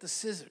get the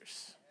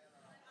scissors.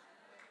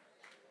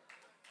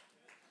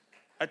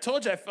 I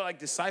told you I felt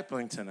like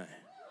discipling tonight.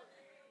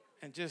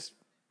 And just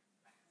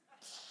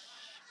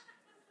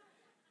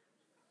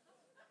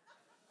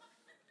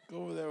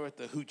go over there with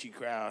the hoochie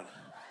crowd.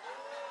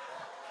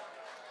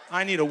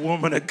 I need a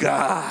woman of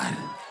God.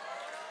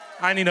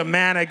 I need a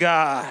man of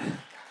God.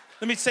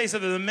 Let me say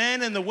something. The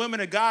men and the women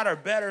of God are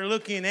better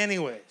looking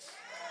anyways.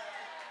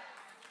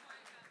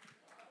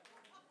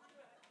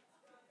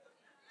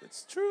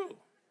 It's true.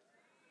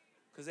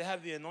 Because they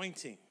have the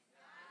anointing.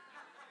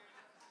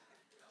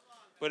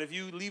 But if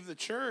you leave the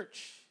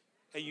church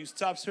and you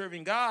stop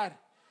serving God,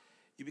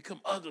 you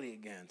become ugly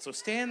again. So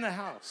stay in the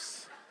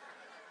house.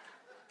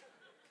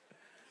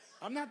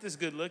 I'm not this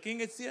good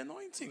looking. It's the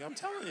anointing. I'm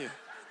telling you.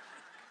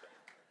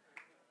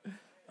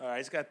 All right, I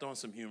just got to throw in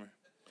some humor.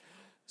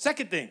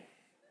 Second thing.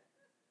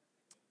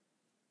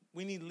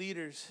 We need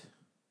leaders.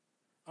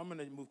 I'm going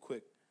to move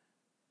quick.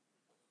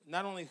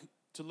 Not only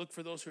to look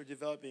for those who are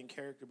developing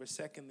character, but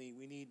secondly,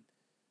 we need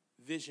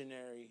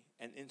visionary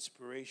and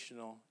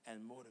inspirational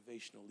and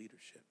motivational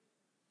leadership.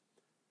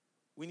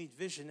 We need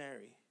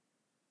visionary,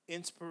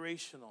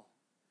 inspirational,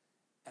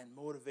 and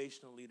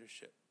motivational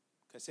leadership.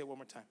 Can I say it one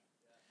more time?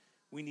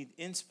 We need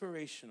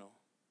inspirational,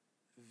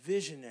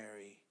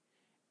 visionary,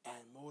 and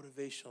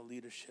motivational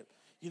leadership.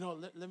 You know,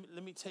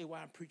 let me tell you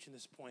why I'm preaching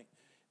this point.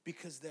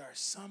 Because there are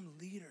some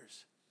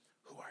leaders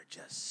who are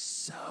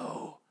just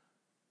so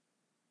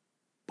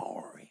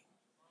boring.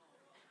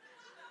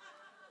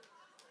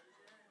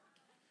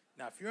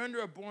 Now, if you're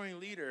under a boring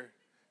leader,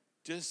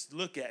 just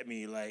look at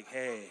me like,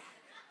 hey,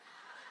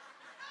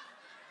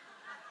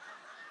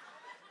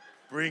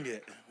 bring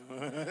it.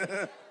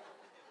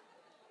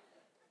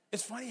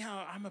 It's funny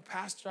how I'm a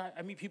pastor.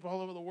 I meet people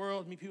all over the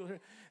world, meet people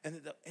here, and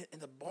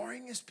the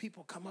boringest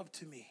people come up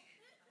to me.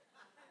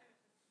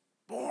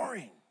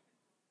 Boring.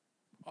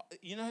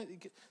 You know,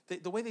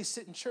 the way they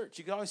sit in church,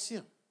 you can always see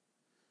them.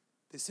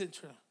 They sit in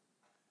church.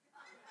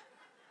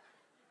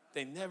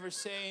 They never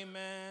say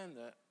amen.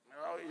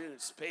 They're always in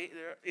space,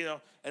 you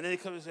know. And then they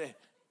come and say,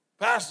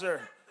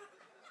 Pastor,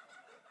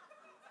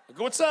 I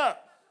go, what's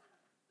up?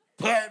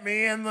 Put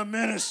me in the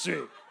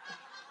ministry.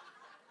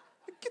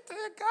 Get the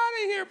heck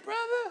out of here,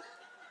 brother.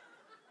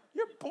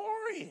 You're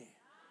boring.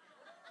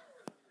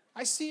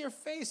 I see your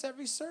face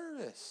every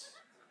service.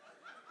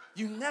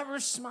 You never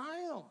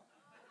smile.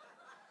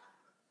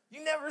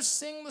 You never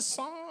sing the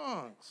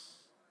songs.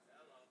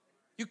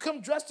 You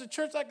come dressed to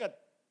church like a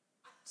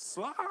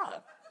slob.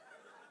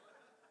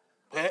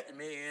 Put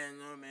me in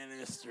the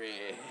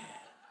ministry.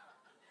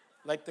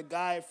 Like the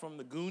guy from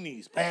the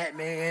Goonies. Put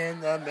me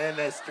in the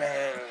ministry.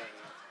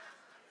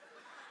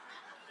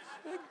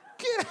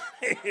 Get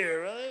out of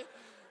here, really.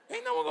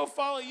 Ain't no one gonna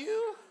follow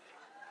you.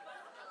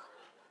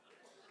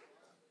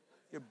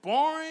 You're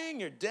boring.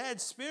 You're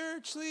dead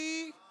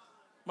spiritually.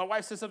 My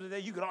wife said something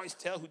today. You can always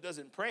tell who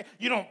doesn't pray.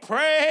 You don't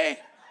pray.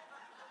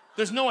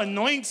 There's no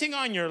anointing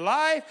on your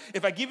life.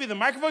 If I give you the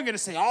microphone, you're going to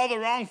say all the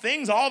wrong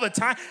things all the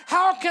time.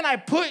 How can I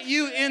put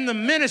you in the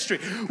ministry?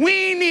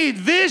 We need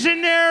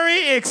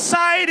visionary,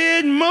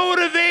 excited,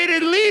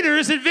 motivated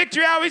leaders at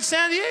Victory Outreach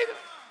San Diego.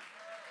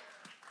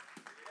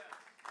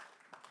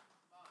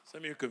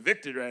 Some of you are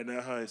convicted right now.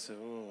 I said,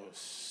 oh,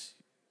 shit.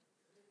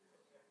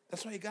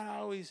 That's why you got to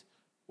always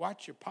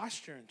watch your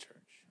posture in church.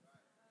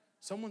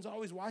 Someone's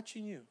always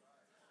watching you.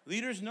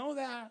 Leaders know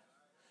that.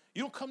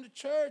 You don't come to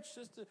church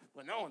just to,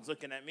 well, no one's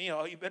looking at me.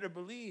 Oh, you better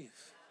believe.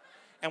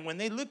 And when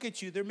they look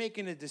at you, they're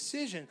making a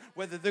decision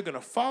whether they're going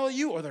to follow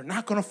you or they're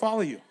not going to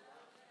follow you.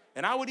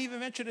 And I would even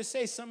venture to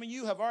say some of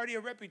you have already a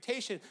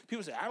reputation.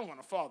 People say, I don't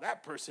want to follow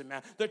that person,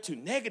 man. They're too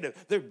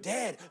negative. They're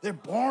dead. They're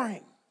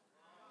boring.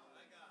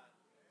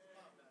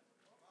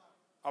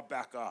 I'll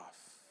back off.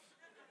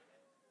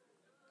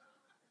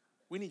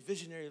 We need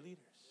visionary leaders.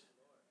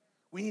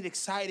 We need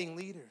exciting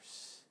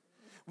leaders.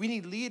 We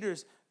need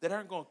leaders that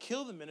aren't going to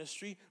kill the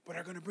ministry, but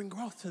are going to bring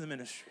growth to the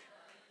ministry.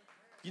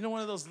 You know,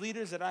 one of those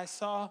leaders that I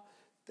saw,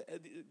 the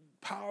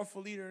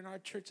powerful leader in our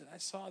church that I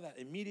saw that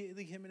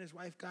immediately him and his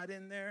wife got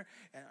in there,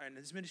 and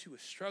this ministry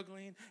was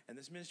struggling, and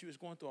this ministry was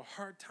going through a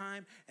hard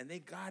time, and they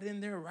got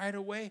in there right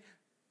away,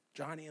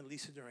 Johnny and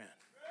Lisa Duran.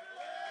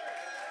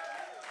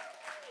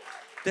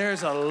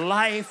 There's a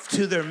life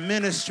to their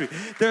ministry.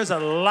 There's a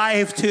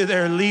life to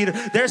their leader.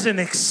 There's an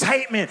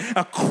excitement,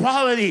 a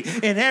quality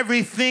in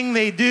everything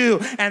they do.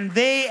 And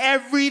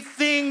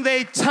everything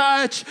they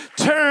touch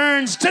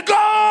turns to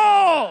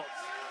gold.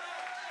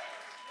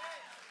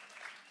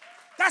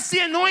 That's the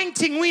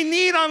anointing we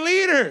need on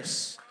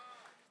leaders.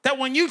 That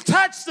when you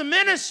touch the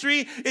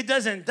ministry, it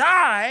doesn't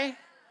die,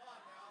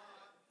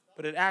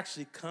 but it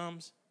actually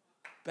comes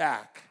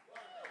back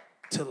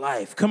to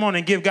life. Come on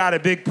and give God a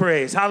big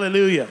praise.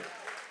 Hallelujah.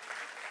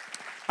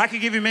 I could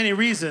give you many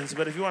reasons,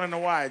 but if you want to know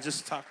why,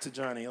 just talk to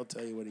Johnny. He'll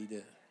tell you what he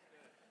did.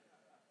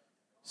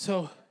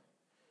 So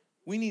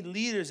we need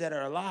leaders that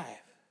are alive.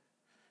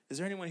 Is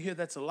there anyone here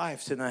that's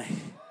alive tonight?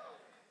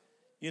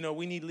 You know,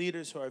 we need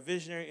leaders who are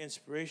visionary,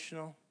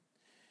 inspirational.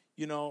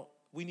 You know,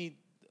 we need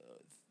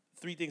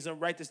three things. I'll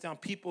write this down.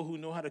 People who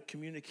know how to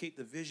communicate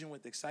the vision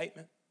with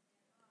excitement.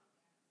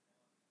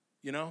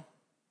 You know?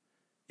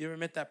 You ever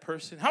met that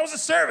person? How was the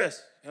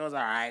service? It was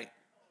all right.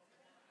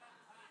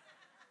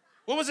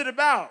 What was it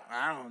about?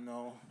 I don't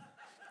know.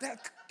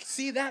 That's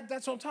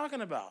what I'm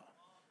talking about.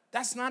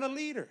 That's not a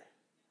leader.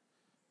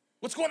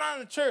 What's going on in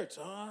the church?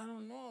 Oh, I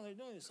don't know. They're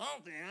doing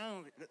something.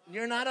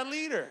 You're not a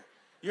leader.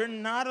 You're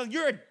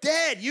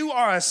dead. You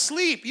are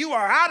asleep. You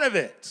are out of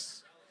it.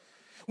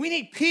 We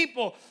need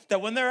people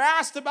that when they're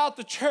asked about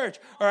the church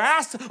or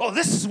asked, oh,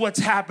 this is what's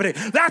happening.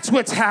 That's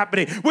what's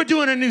happening. We're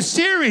doing a new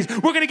series.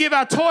 We're going to give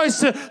out toys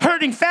to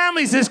hurting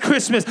families this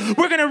Christmas.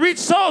 We're going to reach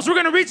souls. We're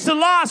going to reach the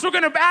lost. We're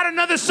going to add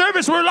another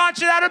service. We're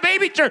launching out a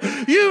baby church.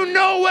 You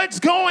know what's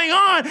going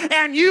on,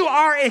 and you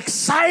are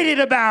excited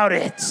about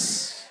it.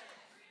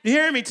 You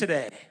hear me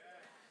today?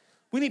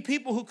 We need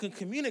people who can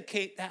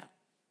communicate that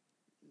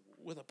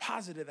with a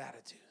positive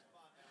attitude.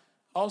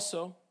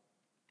 Also,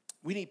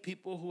 we need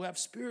people who have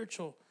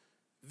spiritual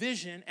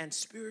vision and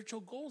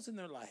spiritual goals in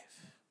their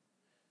life.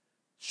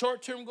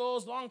 Short-term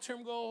goals,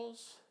 long-term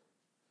goals.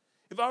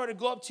 If I were to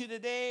go up to you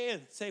today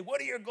and say, what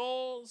are your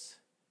goals?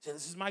 Say,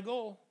 this is my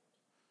goal.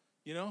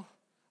 You know,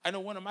 I know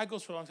one of my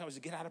goals for a long time was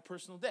to get out of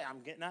personal debt.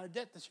 I'm getting out of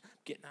debt this year.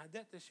 Getting out of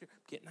debt this year.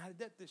 Getting out of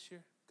debt this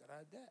year. Got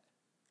out of debt.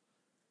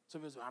 So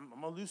I'm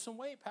going to lose some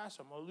weight,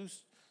 Pastor. I'm going to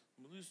lose,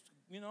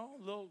 you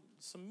know,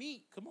 some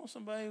meat. Come on,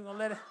 somebody. We're going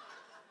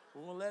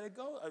to let it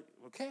go.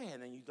 Okay,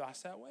 and then you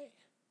lost that weight.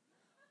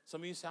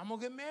 Some of you say, I'm going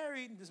to get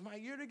married. This is my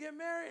year to get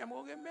married. I'm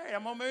going to get married.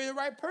 I'm going to marry the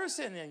right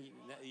person. And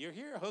you're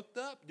here, hooked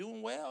up,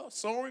 doing well,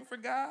 soaring for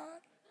God.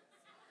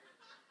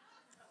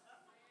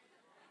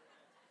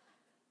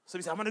 So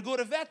you say, I'm going to go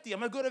to Veti. I'm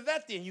going to go to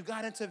Veti. And you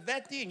got into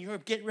Veti, and you're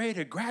getting ready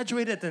to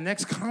graduate at the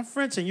next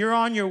conference, and you're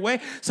on your way.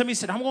 Somebody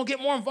said, I'm going to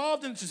get more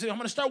involved in this. I'm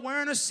going to start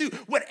wearing a suit.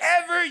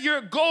 Whatever your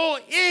goal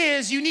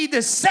is, you need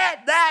to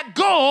set that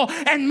goal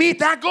and meet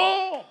that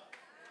goal.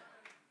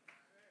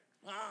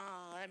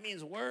 That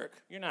means work.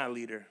 You're not a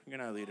leader. You're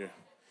not a leader.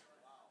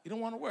 You don't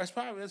want to work.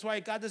 That's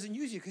why God doesn't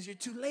use you, because you're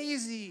too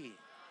lazy.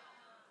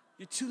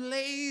 You're too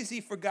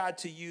lazy for God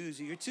to use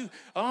you.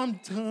 I'm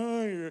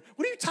tired.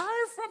 What are you tired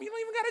from? You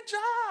don't even got a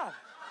job.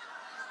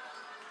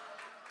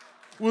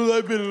 Well,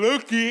 I've been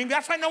looking.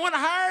 That's why no one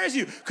hires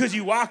you, because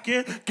you walk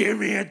in, give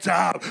me a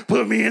job,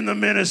 put me in the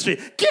ministry.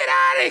 Get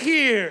out of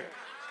here.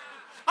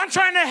 I'm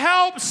trying to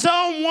help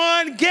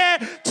someone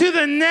get to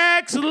the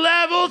next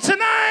level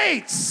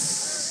tonight.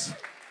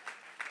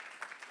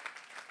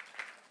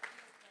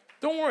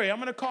 Don't worry, I'm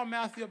going to call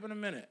Matthew up in a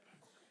minute.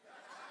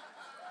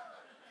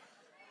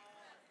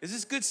 Is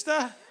this good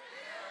stuff?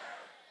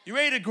 You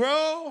ready to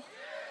grow?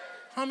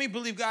 How many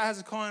believe God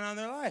has a calling on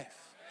their life?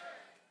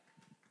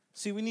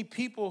 See, we need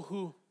people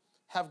who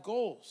have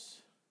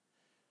goals.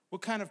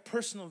 What kind of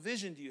personal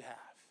vision do you have?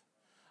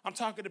 I'm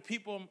talking to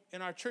people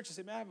in our church and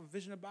say, man, I have a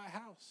vision to buy a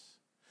house.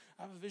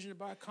 I have a vision to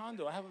buy a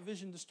condo. I have a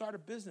vision to start a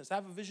business. I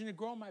have a vision to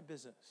grow my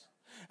business.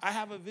 I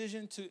have a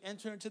vision to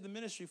enter into the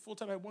ministry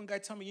full-time. I had one guy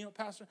tell me,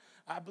 Pastor,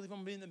 I believe I'm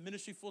going to be in the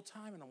ministry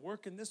full-time, and I'm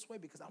working this way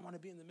because I want to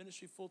be in the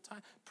ministry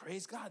full-time.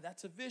 Praise God,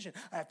 that's a vision.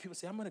 I have people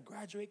say, I'm going to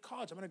graduate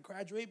college. I'm going to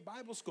graduate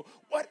Bible school.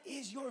 What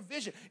is your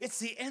vision? It's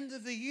the end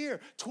of the year.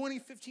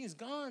 2015 is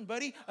gone,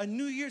 buddy. A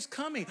new year's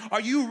coming.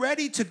 Are you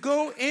ready to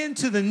go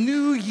into the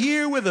new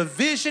year with a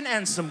vision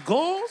and some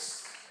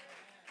goals?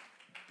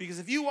 Because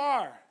if you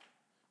are,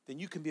 then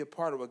you can be a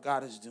part of what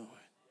God is doing.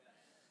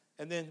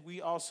 And then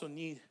we also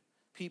need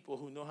people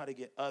who know how to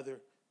get other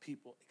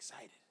people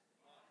excited.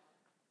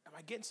 Am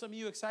I getting some of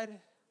you excited?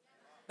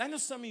 I know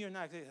some of you are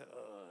not.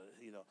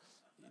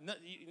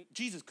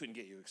 Jesus couldn't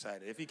get you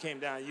excited. If he came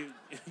down,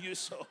 you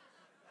so.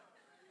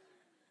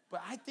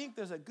 But I think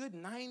there's a good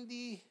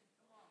 90%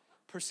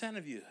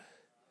 of you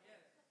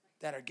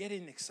that are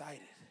getting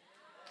excited.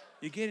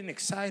 You're getting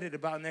excited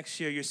about next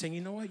year. You're saying,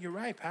 you know what? You're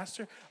right,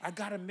 Pastor. I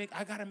gotta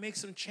make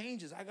some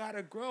changes. I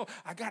gotta grow.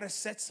 I gotta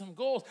set some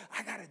goals.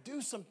 I gotta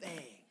do some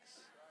things.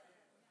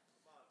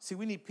 See,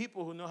 we need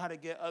people who know how to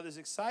get others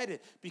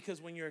excited,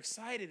 because when you're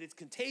excited, it's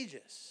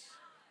contagious.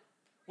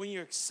 When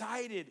you're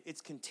excited,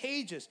 it's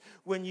contagious.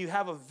 When you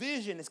have a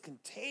vision, it's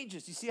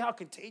contagious. You see how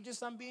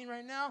contagious I'm being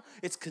right now?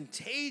 It's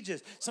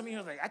contagious. Some of you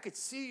are like, I could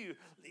see you.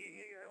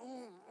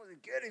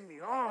 really getting me.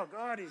 Oh,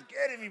 God, he's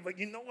getting me. But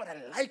you know what? I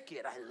like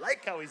it. I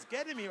like how he's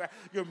getting me. Right?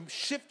 You're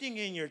shifting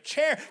in your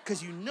chair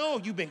because you know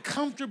you've been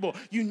comfortable.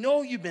 You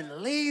know you've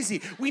been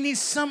lazy. We need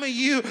some of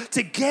you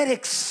to get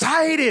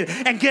excited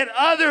and get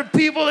other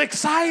people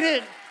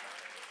excited.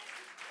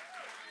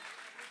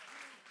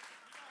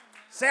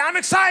 Say, I'm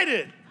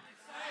excited.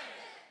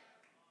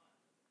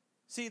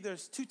 See,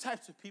 there's two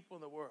types of people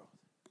in the world.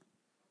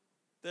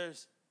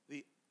 There's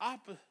the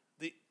optimist,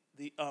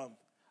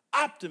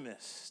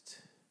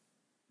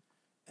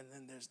 and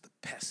then there's the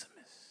pessimist.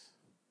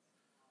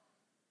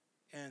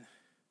 And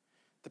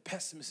the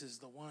pessimist is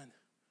the one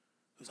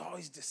who's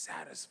always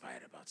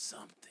dissatisfied about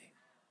something.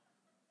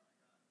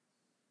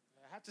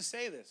 I have to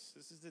say this.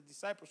 This is the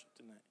discipleship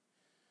tonight.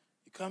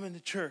 You come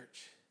into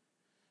church,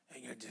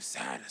 and you're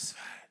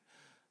dissatisfied.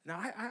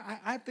 Now,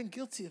 I've been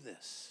guilty of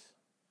this.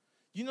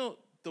 You know,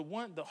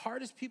 the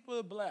hardest people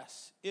to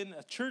bless in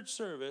a church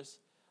service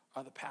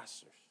are the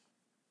pastors.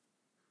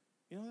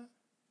 You know that?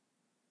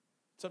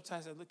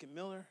 Sometimes I look at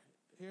Miller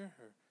here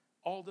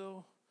or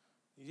Aldo.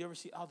 You ever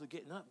see Aldo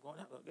getting up, going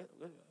up,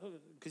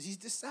 because he's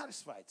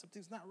dissatisfied.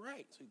 Something's not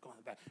right. So he's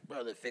going back,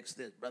 brother, fix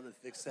this, brother,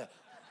 fix that.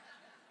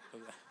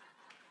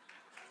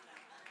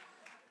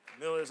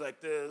 Miller's like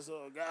this,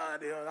 oh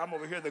God, I'm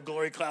over here, the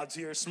glory clouds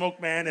here.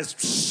 Smoke man is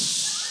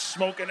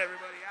smoking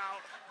everybody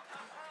out.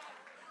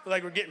 Feel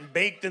like we're getting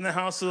baked in the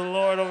house of the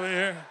Lord over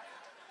here.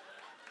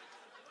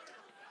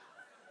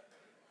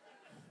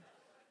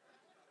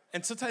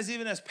 And sometimes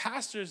even as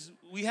pastors,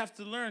 we have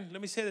to learn, let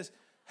me say this,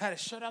 how to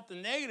shut out the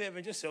negative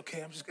and just say,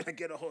 okay, I'm just going to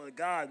get a hold of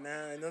God,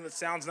 man. I know that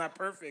sounds not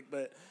perfect,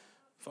 but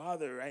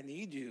Father, I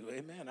need you.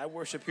 Amen. I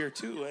worship here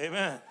too.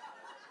 Amen.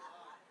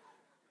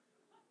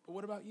 But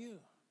what about you?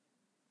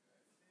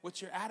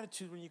 What's your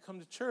attitude when you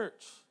come to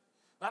church?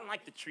 I don't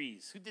like the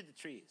trees. Who did the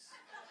trees?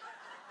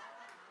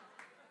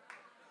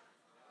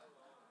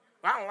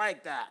 I don't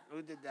like that.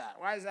 Who did that?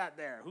 Why is that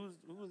there?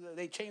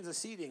 They changed the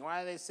seating.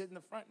 Why are they sitting in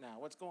the front now?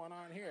 What's going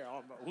on here?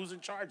 Who's in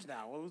charge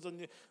now?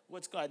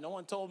 What's God? No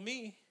one told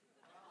me.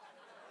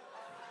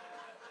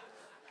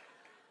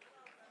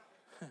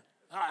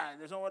 All right,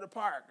 there's nowhere to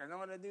park. There's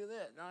nowhere to do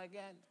this. No, I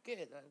can't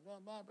get blah,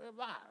 blah, blah,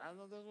 blah. I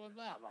know this one,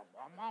 blah, blah,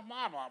 blah,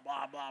 blah, blah,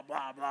 blah, blah,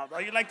 blah, blah, blah.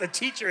 You're like the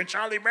teacher in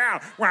Charlie Brown.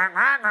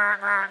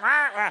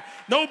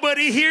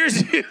 Nobody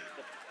hears you.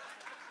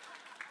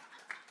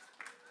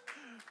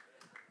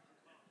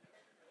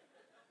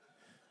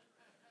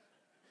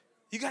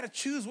 You got to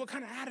choose what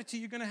kind of attitude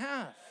you're going to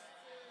have.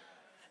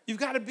 You've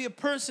got to be a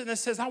person that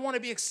says, I want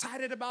to be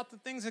excited about the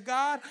things of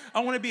God. I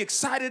want to be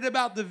excited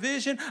about the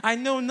vision. I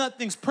know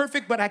nothing's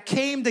perfect, but I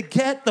came to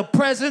get the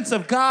presence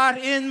of God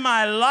in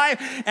my life,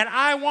 and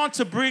I want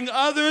to bring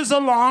others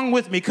along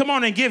with me. Come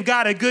on and give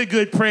God a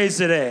good praise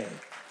today.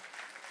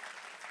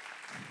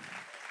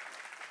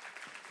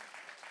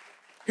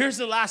 Here's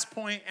the last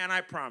point, and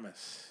I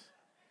promise.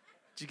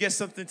 Did you get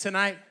something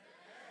tonight?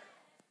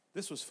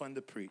 This was fun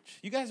to preach.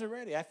 You guys are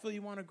ready. I feel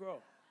you want to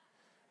grow.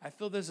 I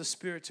feel there's a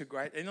spirit to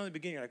grow. I know in the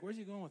beginning, you're like, where's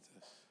he going with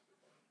this?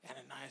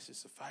 Ananias and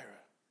Sapphira.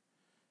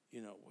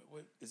 You know,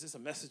 is this a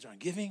message on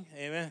giving?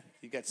 Amen.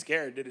 You got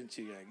scared, didn't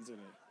you?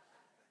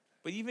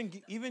 But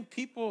even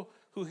people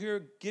who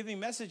hear giving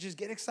messages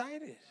get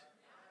excited,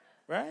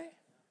 right?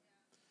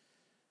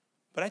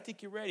 But I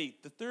think you're ready.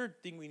 The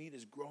third thing we need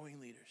is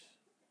growing leaders.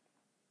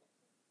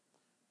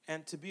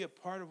 And to be a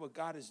part of what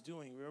God is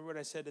doing, remember what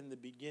I said in the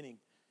beginning,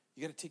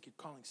 you got to take your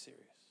calling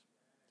serious.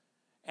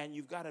 And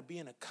you've got to be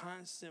in a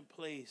constant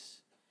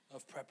place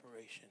of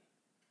preparation.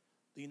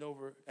 Lean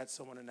over at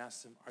someone and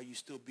ask them, are you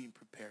still being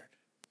prepared?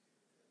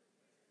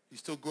 Are you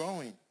still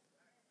growing?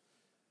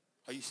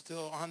 Are you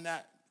still on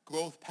that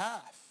growth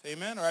path?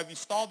 Amen? Or have you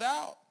stalled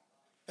out?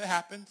 It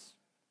happens.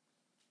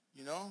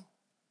 You know,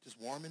 just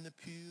warming the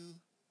pew,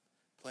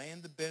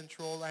 playing the bench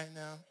role right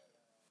now.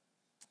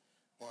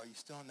 Or are you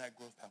still on that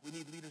growth path? We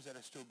need leaders that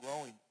are still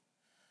growing.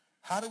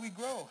 How do we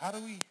grow?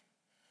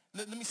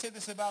 Let me say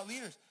this about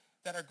leaders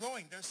that are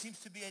growing. There seems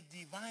to be a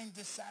divine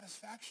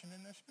dissatisfaction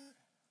in their spirit.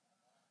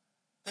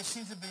 There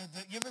seems to be,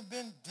 you ever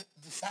been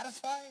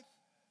dissatisfied?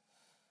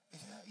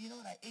 You know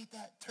what, I ate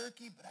that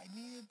turkey, but I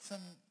needed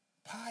some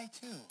pie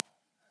too.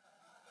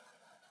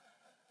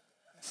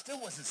 I still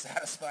wasn't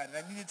satisfied,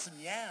 and I needed some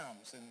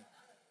yams, and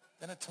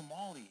then a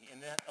tamale,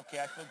 and then,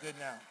 okay, I feel good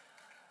now.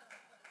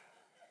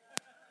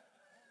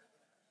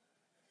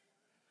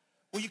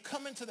 Well, you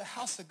come into the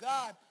house of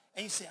God,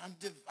 and you say, I'm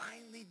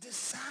divinely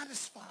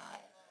dissatisfied.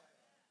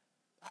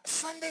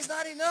 Sunday's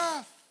not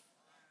enough.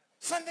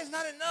 Sunday's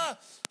not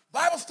enough.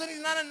 Bible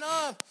study's not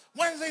enough.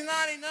 Wednesday's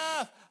not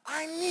enough.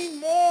 I need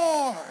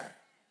more.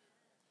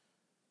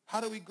 How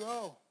do we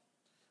grow?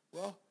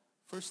 Well,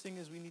 first thing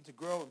is we need to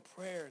grow in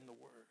prayer and the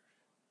Word.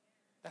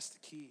 That's the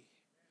key.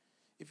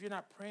 If you're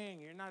not praying,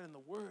 you're not in the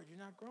Word, you're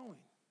not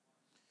growing.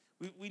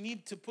 We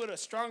need to put a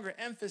stronger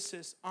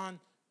emphasis on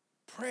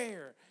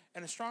prayer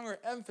and a stronger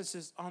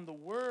emphasis on the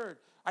Word.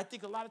 I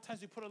think a lot of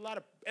times we put a lot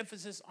of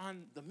emphasis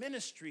on the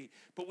ministry,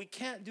 but we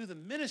can't do the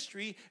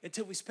ministry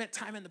until we spend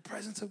time in the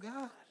presence of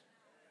God.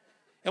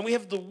 And we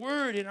have the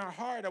Word in our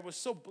heart. I was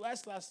so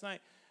blessed last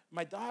night.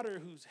 my daughter,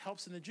 who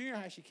helps in the junior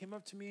high, she came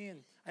up to me,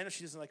 and I know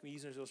she doesn't like me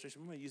using this illustration,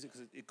 but I'm going to use it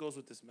because it goes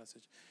with this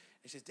message.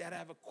 And she says, Dad, I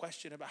have a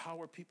question about how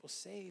were people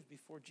saved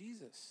before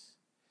Jesus?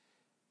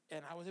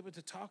 And I was able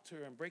to talk to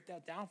her and break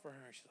that down for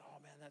her. And she said, oh,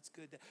 man, that's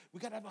good. We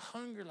got to have a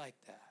hunger like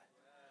that.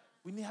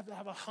 We need to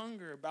have a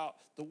hunger about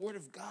the Word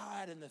of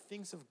God and the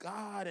things of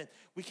God. And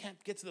we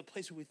can't get to the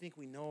place where we think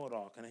we know it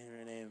all. Can I hear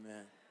an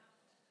amen?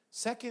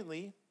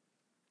 Secondly,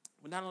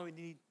 we not only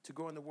need to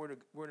grow in the word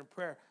and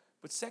prayer,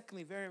 but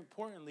secondly, very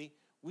importantly,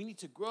 we need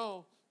to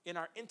grow in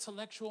our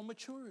intellectual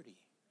maturity.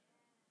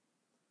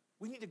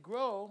 We need to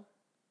grow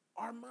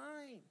our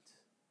mind.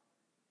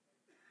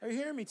 Are you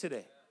hearing me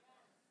today?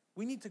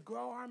 We need to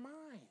grow our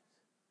mind.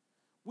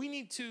 We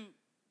need to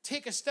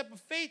take a step of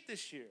faith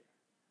this year.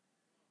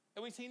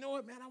 And we say, you know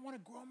what, man, I want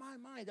to grow my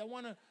mind.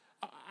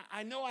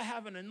 I know I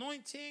have an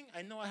anointing.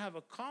 I know I have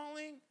a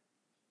calling.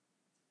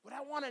 But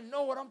I want to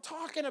know what I'm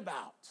talking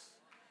about.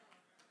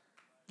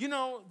 You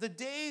know, the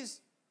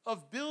days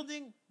of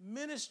building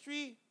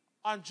ministry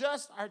on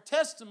just our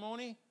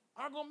testimony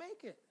aren't going to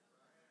make it.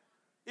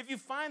 If you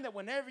find that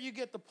whenever you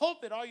get the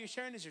pulpit, all you're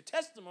sharing is your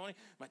testimony,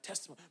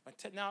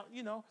 now,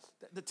 you know,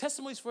 the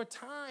testimony is for a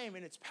time,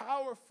 and it's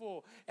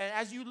powerful. And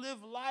as you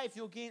live life,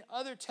 you'll gain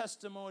other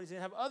testimonies and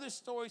have other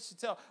stories to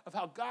tell of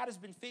how God has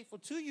been faithful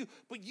to you.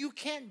 But you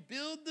can't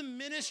build the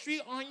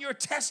ministry on your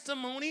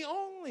testimony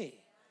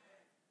only.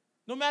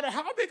 No matter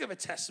how big of a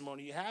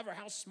testimony you have or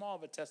how small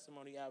of a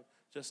testimony you have,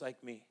 just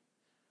like me.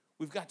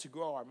 We've got to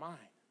grow our mind.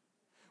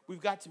 We've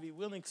got to be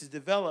willing to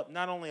develop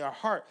not only our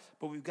heart,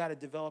 but we've got to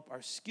develop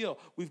our skill.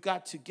 We've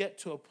got to get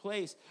to a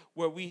place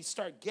where we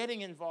start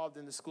getting involved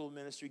in the school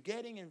ministry,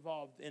 getting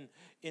involved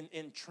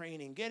in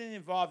training, getting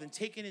involved and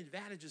taking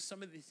advantage of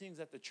some of these things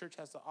that the church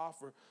has to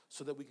offer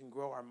so that we can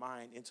grow our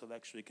mind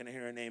intellectually. Can I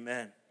hear an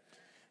amen?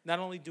 Not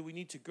only do we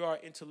need to grow our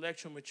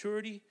intellectual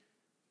maturity,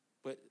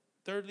 but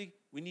thirdly,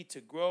 we need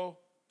to grow,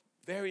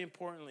 very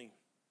importantly,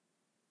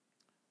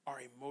 our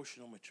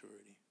emotional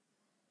maturity.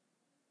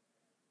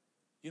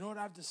 You know what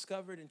I've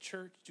discovered in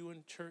church,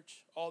 doing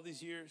church all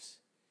these years,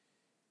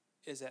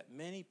 is that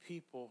many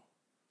people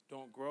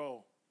don't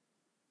grow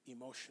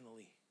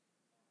emotionally.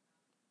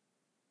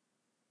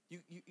 You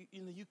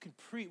know, you can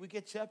preach. We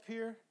get you up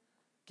here,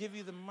 give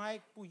you the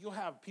mic. Well, you'll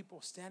have people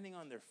standing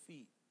on their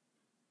feet.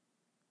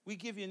 We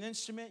give you an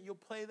instrument, you'll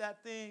play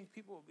that thing.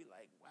 People will be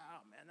like, wow,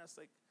 man, that's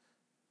like,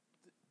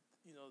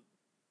 you know,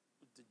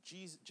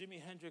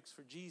 Jimi Hendrix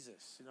for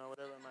Jesus, you know,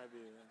 whatever it might be.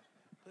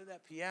 Play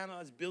that piano.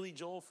 That's Billy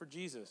Joel for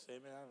Jesus.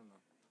 Amen. I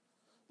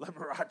don't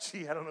know.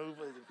 Liberace. I don't know who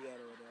plays the piano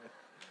with that.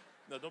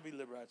 No, don't be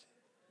Liberace.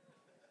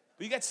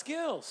 But you got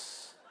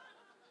skills.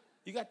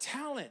 You got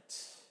talent.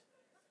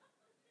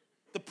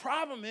 The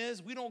problem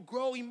is we don't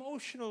grow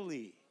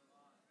emotionally.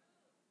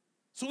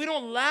 So we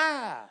don't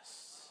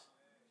last.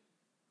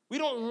 We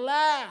don't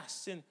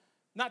last in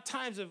not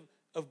times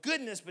of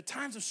goodness, but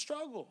times of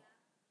struggle.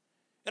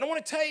 And I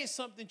want to tell you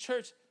something,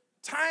 church.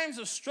 Times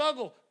of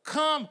struggle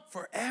come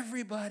for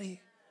everybody.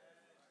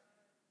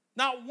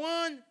 Not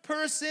one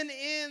person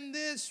in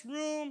this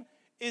room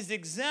is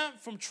exempt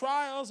from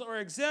trials or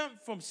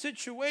exempt from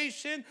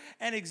situation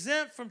and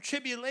exempt from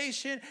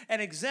tribulation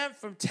and exempt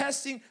from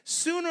testing.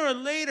 Sooner or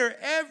later,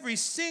 every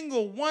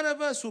single one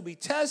of us will be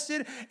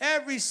tested.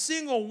 Every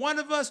single one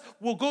of us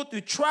will go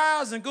through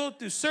trials and go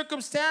through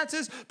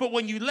circumstances. But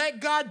when you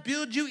let God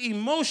build you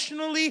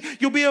emotionally,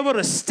 you'll be able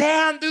to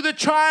stand through the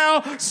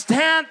trial,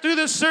 stand through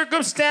the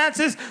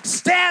circumstances,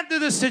 stand through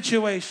the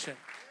situation.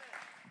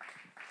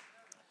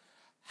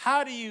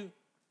 How do you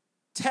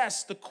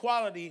test the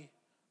quality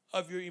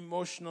of your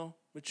emotional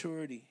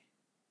maturity?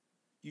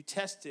 You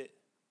test it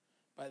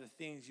by the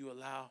things you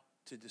allow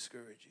to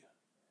discourage you.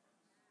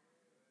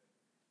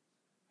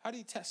 How do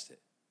you test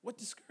it? What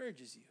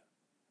discourages you?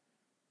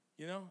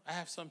 You know, I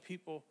have some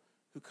people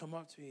who come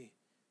up to me,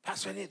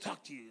 Pastor, I need to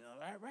talk to you.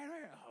 Right.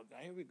 Oh, God,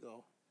 here we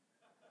go.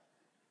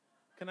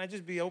 Can I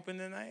just be open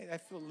tonight? I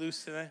feel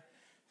loose tonight.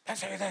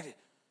 Pastor, I got to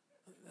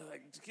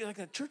like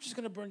the church is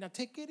going to burn down.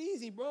 Take it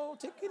easy, bro.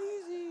 Take it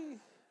easy.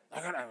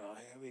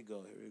 Here we go.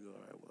 All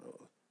right,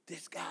 well,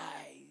 this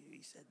guy,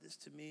 he said this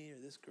to me or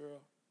this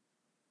girl.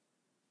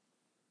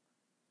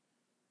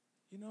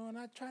 You know, and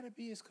I try to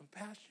be as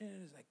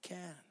compassionate as I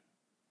can.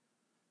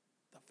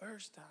 The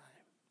first time.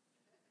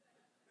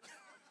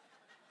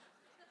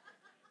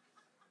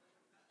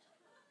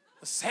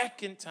 The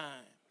second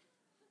time,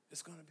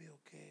 it's going to be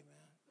okay, man.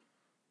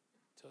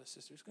 Tell the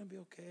sister, it's going to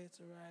be okay. It's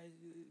all right.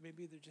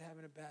 Maybe they're just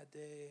having a bad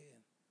day.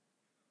 And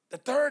the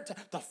third time,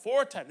 the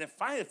fourth time, then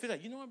finally, the fifth time,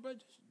 you know what, bro?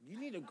 You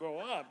need to grow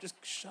up.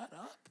 Just shut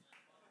up.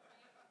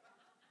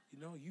 You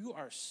know, you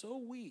are so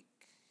weak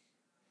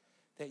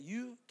that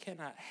you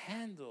cannot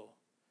handle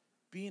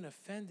being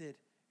offended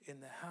in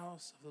the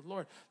house of the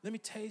Lord. Let me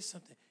tell you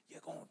something.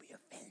 You're going to be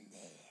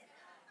offended.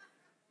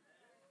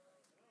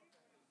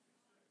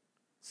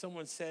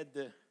 Someone said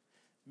the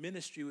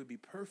ministry would be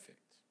perfect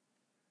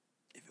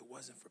if it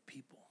wasn't for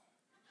people.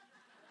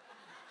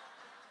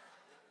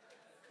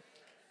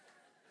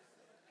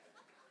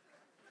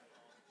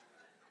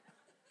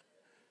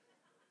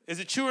 Is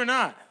it true or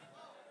not?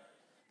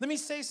 Let me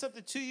say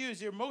something to you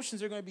is your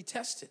emotions are going to be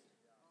tested.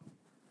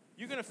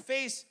 You're going to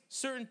face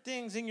certain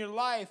things in your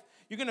life.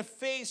 You're going to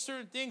face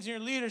certain things in your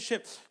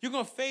leadership. You're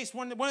going to face,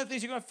 one of the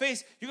things you're going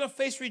to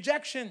face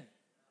rejection.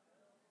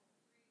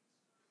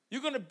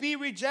 You're going to be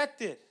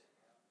rejected.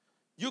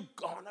 You're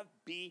going to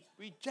be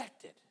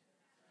rejected.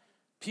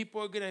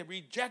 People are going to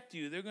reject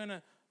you. They're going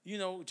to,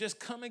 just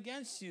come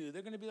against you.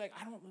 They're going to be like,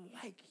 I don't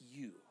like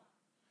you.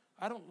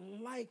 I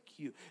don't like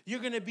you.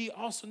 You're going to be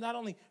also not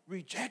only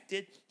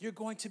rejected, you're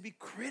going to be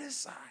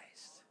criticized.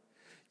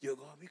 You're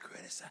going to be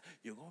criticized.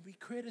 You're going to be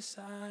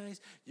criticized.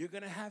 You're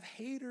going to have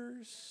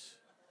haters.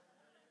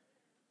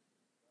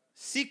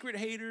 Secret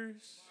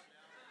haters.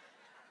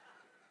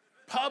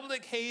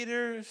 Public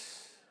haters.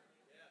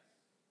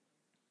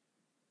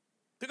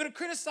 They're going to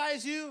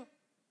criticize you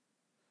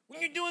when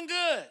you're doing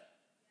good.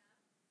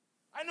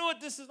 I know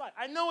what this is like.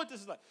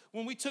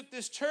 When we took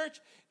this church,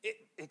 it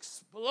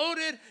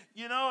exploded,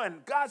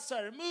 and God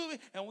started moving,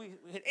 and we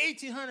hit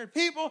 1,800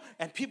 people,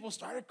 and people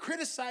started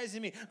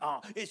criticizing me.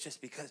 Oh, it's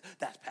just because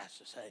that's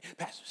Pastor Sonny.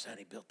 Pastor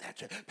Sonny built that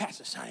church.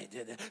 Pastor Sonny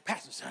did that.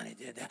 Pastor Sonny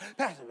did that.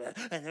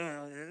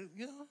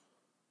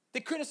 They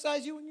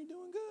criticize you when you're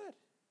doing good.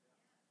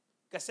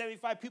 Got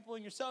 75 people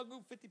in your cell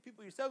group, 50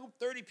 people in your cell group,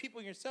 30 people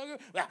in your cell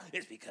group. Well,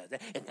 it's because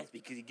that, and that's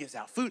because he gives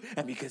out food,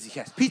 and because he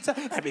has pizza,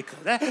 and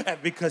because that,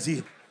 and because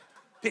he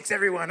picks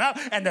everyone up,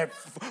 and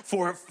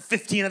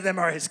 15 of them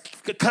are his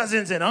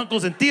cousins and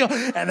uncles and Theo,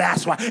 and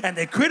that's why. And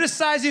they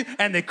criticize you,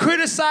 and they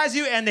criticize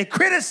you, and they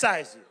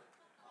criticize you.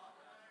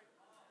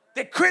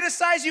 They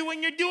criticize you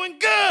when you're doing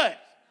good.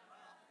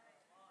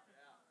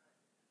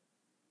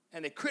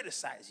 And they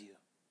criticize you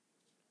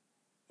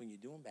when you're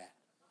doing bad.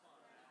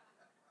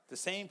 The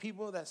same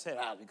people that said,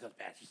 because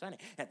Pastor Sonny,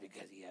 and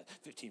because he has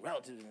 15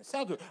 relatives in the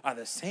cell group, are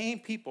the same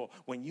people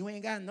when you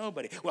ain't got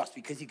nobody. Well, it's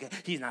because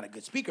he's not a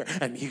good speaker.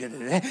 And you're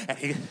going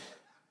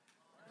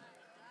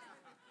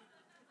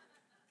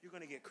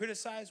to get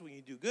criticized when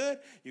you do good.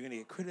 You're going to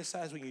get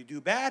criticized when you do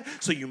bad.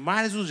 So you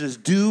might as well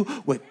just do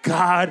what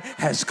God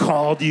has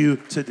called you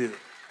to do.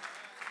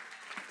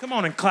 Come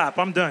on and clap.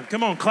 I'm done.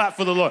 Come on, clap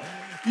for the Lord.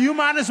 You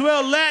might as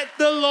well let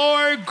the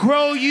Lord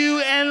grow you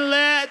and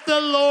let the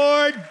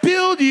Lord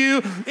build you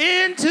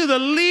into the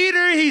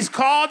leader he's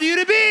called you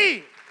to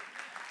be.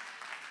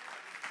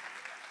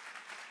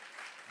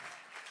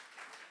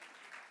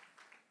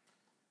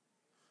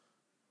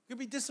 You'll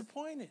be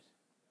disappointed.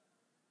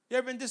 You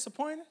ever been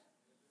disappointed?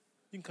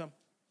 You can come.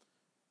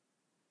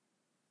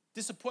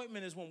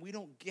 Disappointment is when we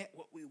don't get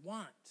what we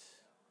want.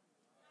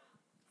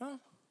 Huh?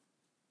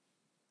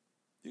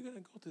 You're going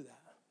to go through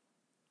that.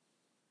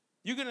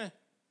 You're going to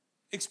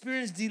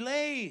experience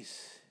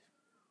delays.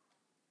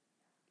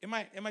 Am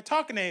I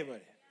talking to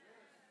anybody?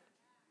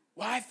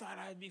 Well, I thought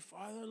I'd be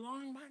farther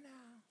along by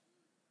now.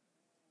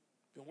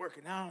 Been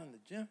working out in the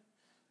gym.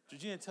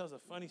 Georgina tells a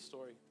funny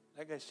story.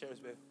 That guy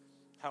shares with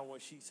how when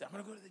she said, I'm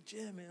going to go to the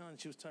gym, and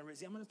she was telling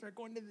Rizzy, I'm going to start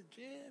going to the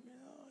gym,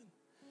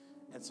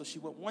 And so she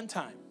went one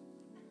time.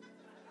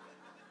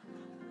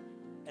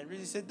 And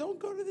Rizzy said, don't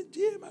go to the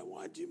gym. I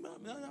want you,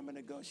 Mom. No, I'm going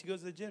to go. She goes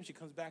to the gym. She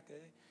comes back.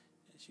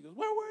 She goes,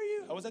 where were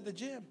you? I was at the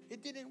gym.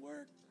 It didn't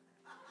work.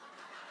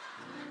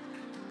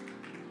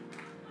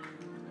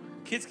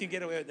 Kids can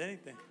get away with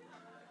anything.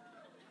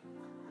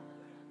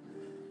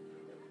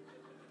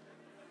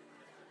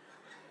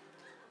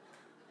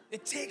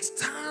 It takes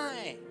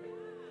time.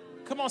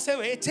 Come on, say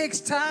it. It takes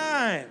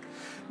time.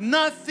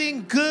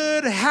 Nothing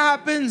good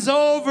happens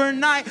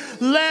overnight.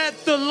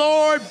 Let the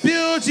Lord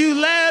build you.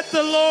 Let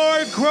the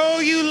Lord grow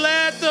you.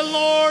 Let the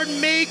Lord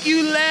make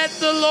you. Let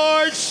the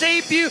Lord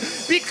shape you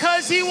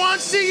because he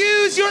wants to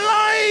use your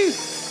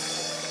life.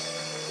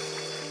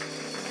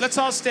 Let's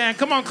all stand.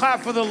 Come on,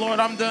 clap for the Lord.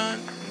 I'm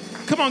done.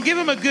 Come on, give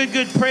him a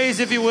good praise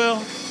if you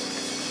will.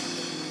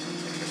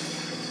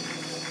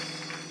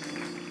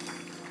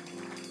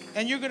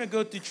 And you're going to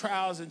go through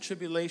trials and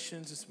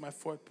tribulations. This is my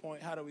fourth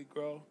point. How do we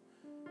grow?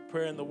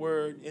 Prayer and the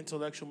word,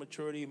 intellectual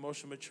maturity,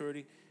 emotional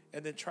maturity,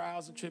 and then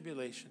trials and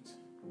tribulations.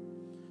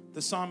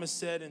 The psalmist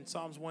said in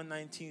Psalms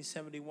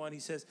 119:71, he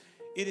says,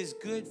 it is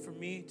good for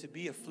me to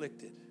be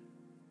afflicted.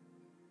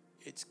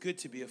 It's good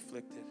to be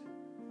afflicted.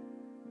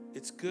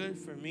 It's good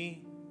for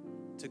me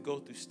to go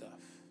through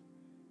stuff.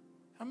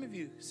 How many of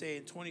you say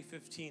in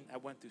 2015, I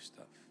went through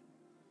stuff?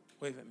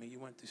 Wave at me, you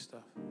went through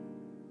stuff.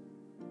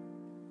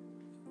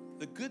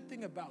 The good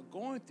thing about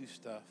going through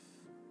stuff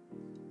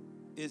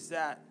is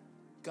that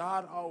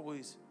God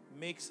always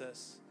makes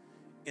us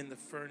in the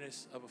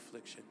furnace of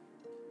affliction.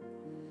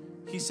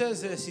 He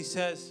says this, he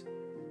says,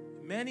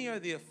 many are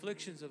the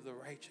afflictions of the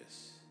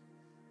righteous,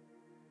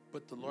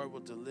 but the Lord will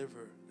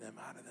deliver them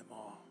out of them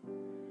all.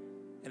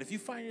 And if you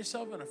find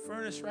yourself in a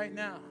furnace right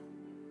now,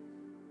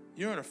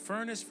 you're in a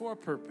furnace for a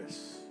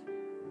purpose.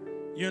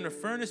 You're in a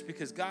furnace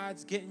because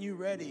God's getting you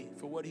ready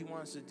for what he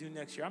wants to do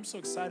next year. I'm so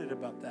excited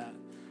about that.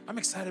 I'm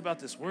excited about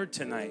this word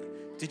tonight.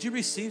 Did you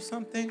receive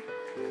something?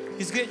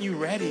 He's getting you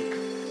ready.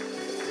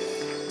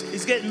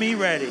 He's getting me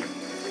ready.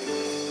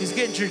 He's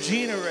getting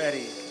Georgina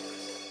ready.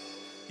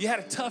 You had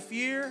a tough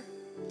year.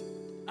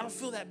 I don't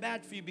feel that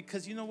bad for you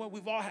because you know what?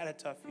 We've all had a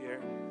tough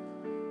year.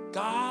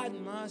 God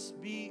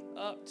must be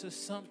up to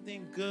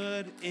something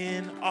good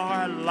in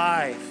our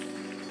life.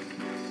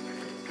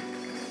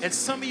 And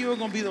some of you are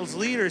going to be those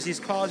leaders he's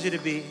called you to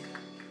be.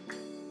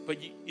 But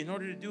in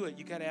order to do it,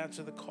 you got to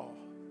answer the call.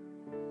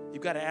 You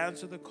got to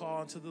answer the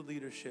call into the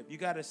leadership. You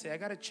got to say, I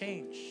got to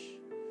change.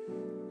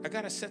 I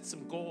got to set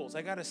some goals.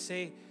 I got to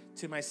say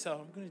to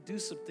myself, I'm going to do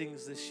some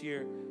things this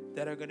year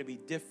that are going to be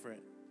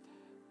different.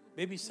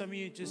 Maybe some of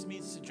you just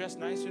needs to dress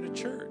nicer to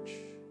church.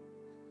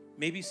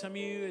 Maybe some of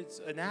you, it's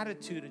an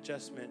attitude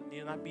adjustment,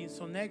 not being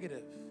so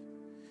negative.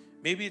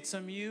 Maybe it's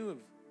some of you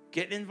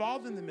getting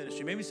involved in the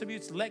ministry. Maybe some of you,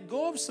 it's let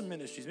go of some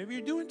ministries. Maybe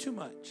you're doing too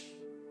much.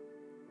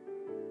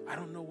 I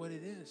don't know what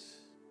it is.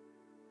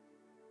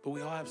 But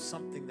we all have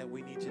something that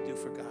we need to do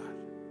for God.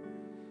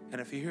 And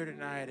if you're here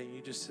tonight and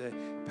you just say,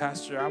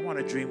 Pastor, I want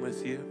to dream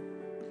with you.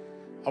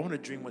 I want to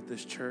dream with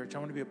this church. I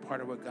want to be a part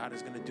of what God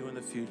is going to do in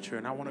the future,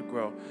 and I want to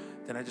grow.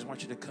 Then I just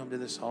want you to come to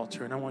this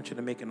altar, and I want you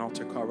to make an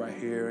altar call right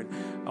here,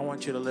 and I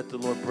want you to let the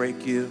Lord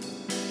break you.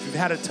 If you've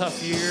had a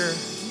tough year,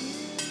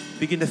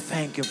 begin to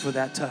thank him for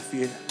that tough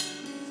year.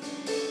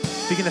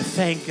 Begin to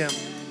thank him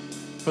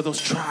for those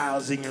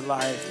trials in your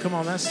life. Come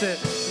on, that's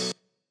it.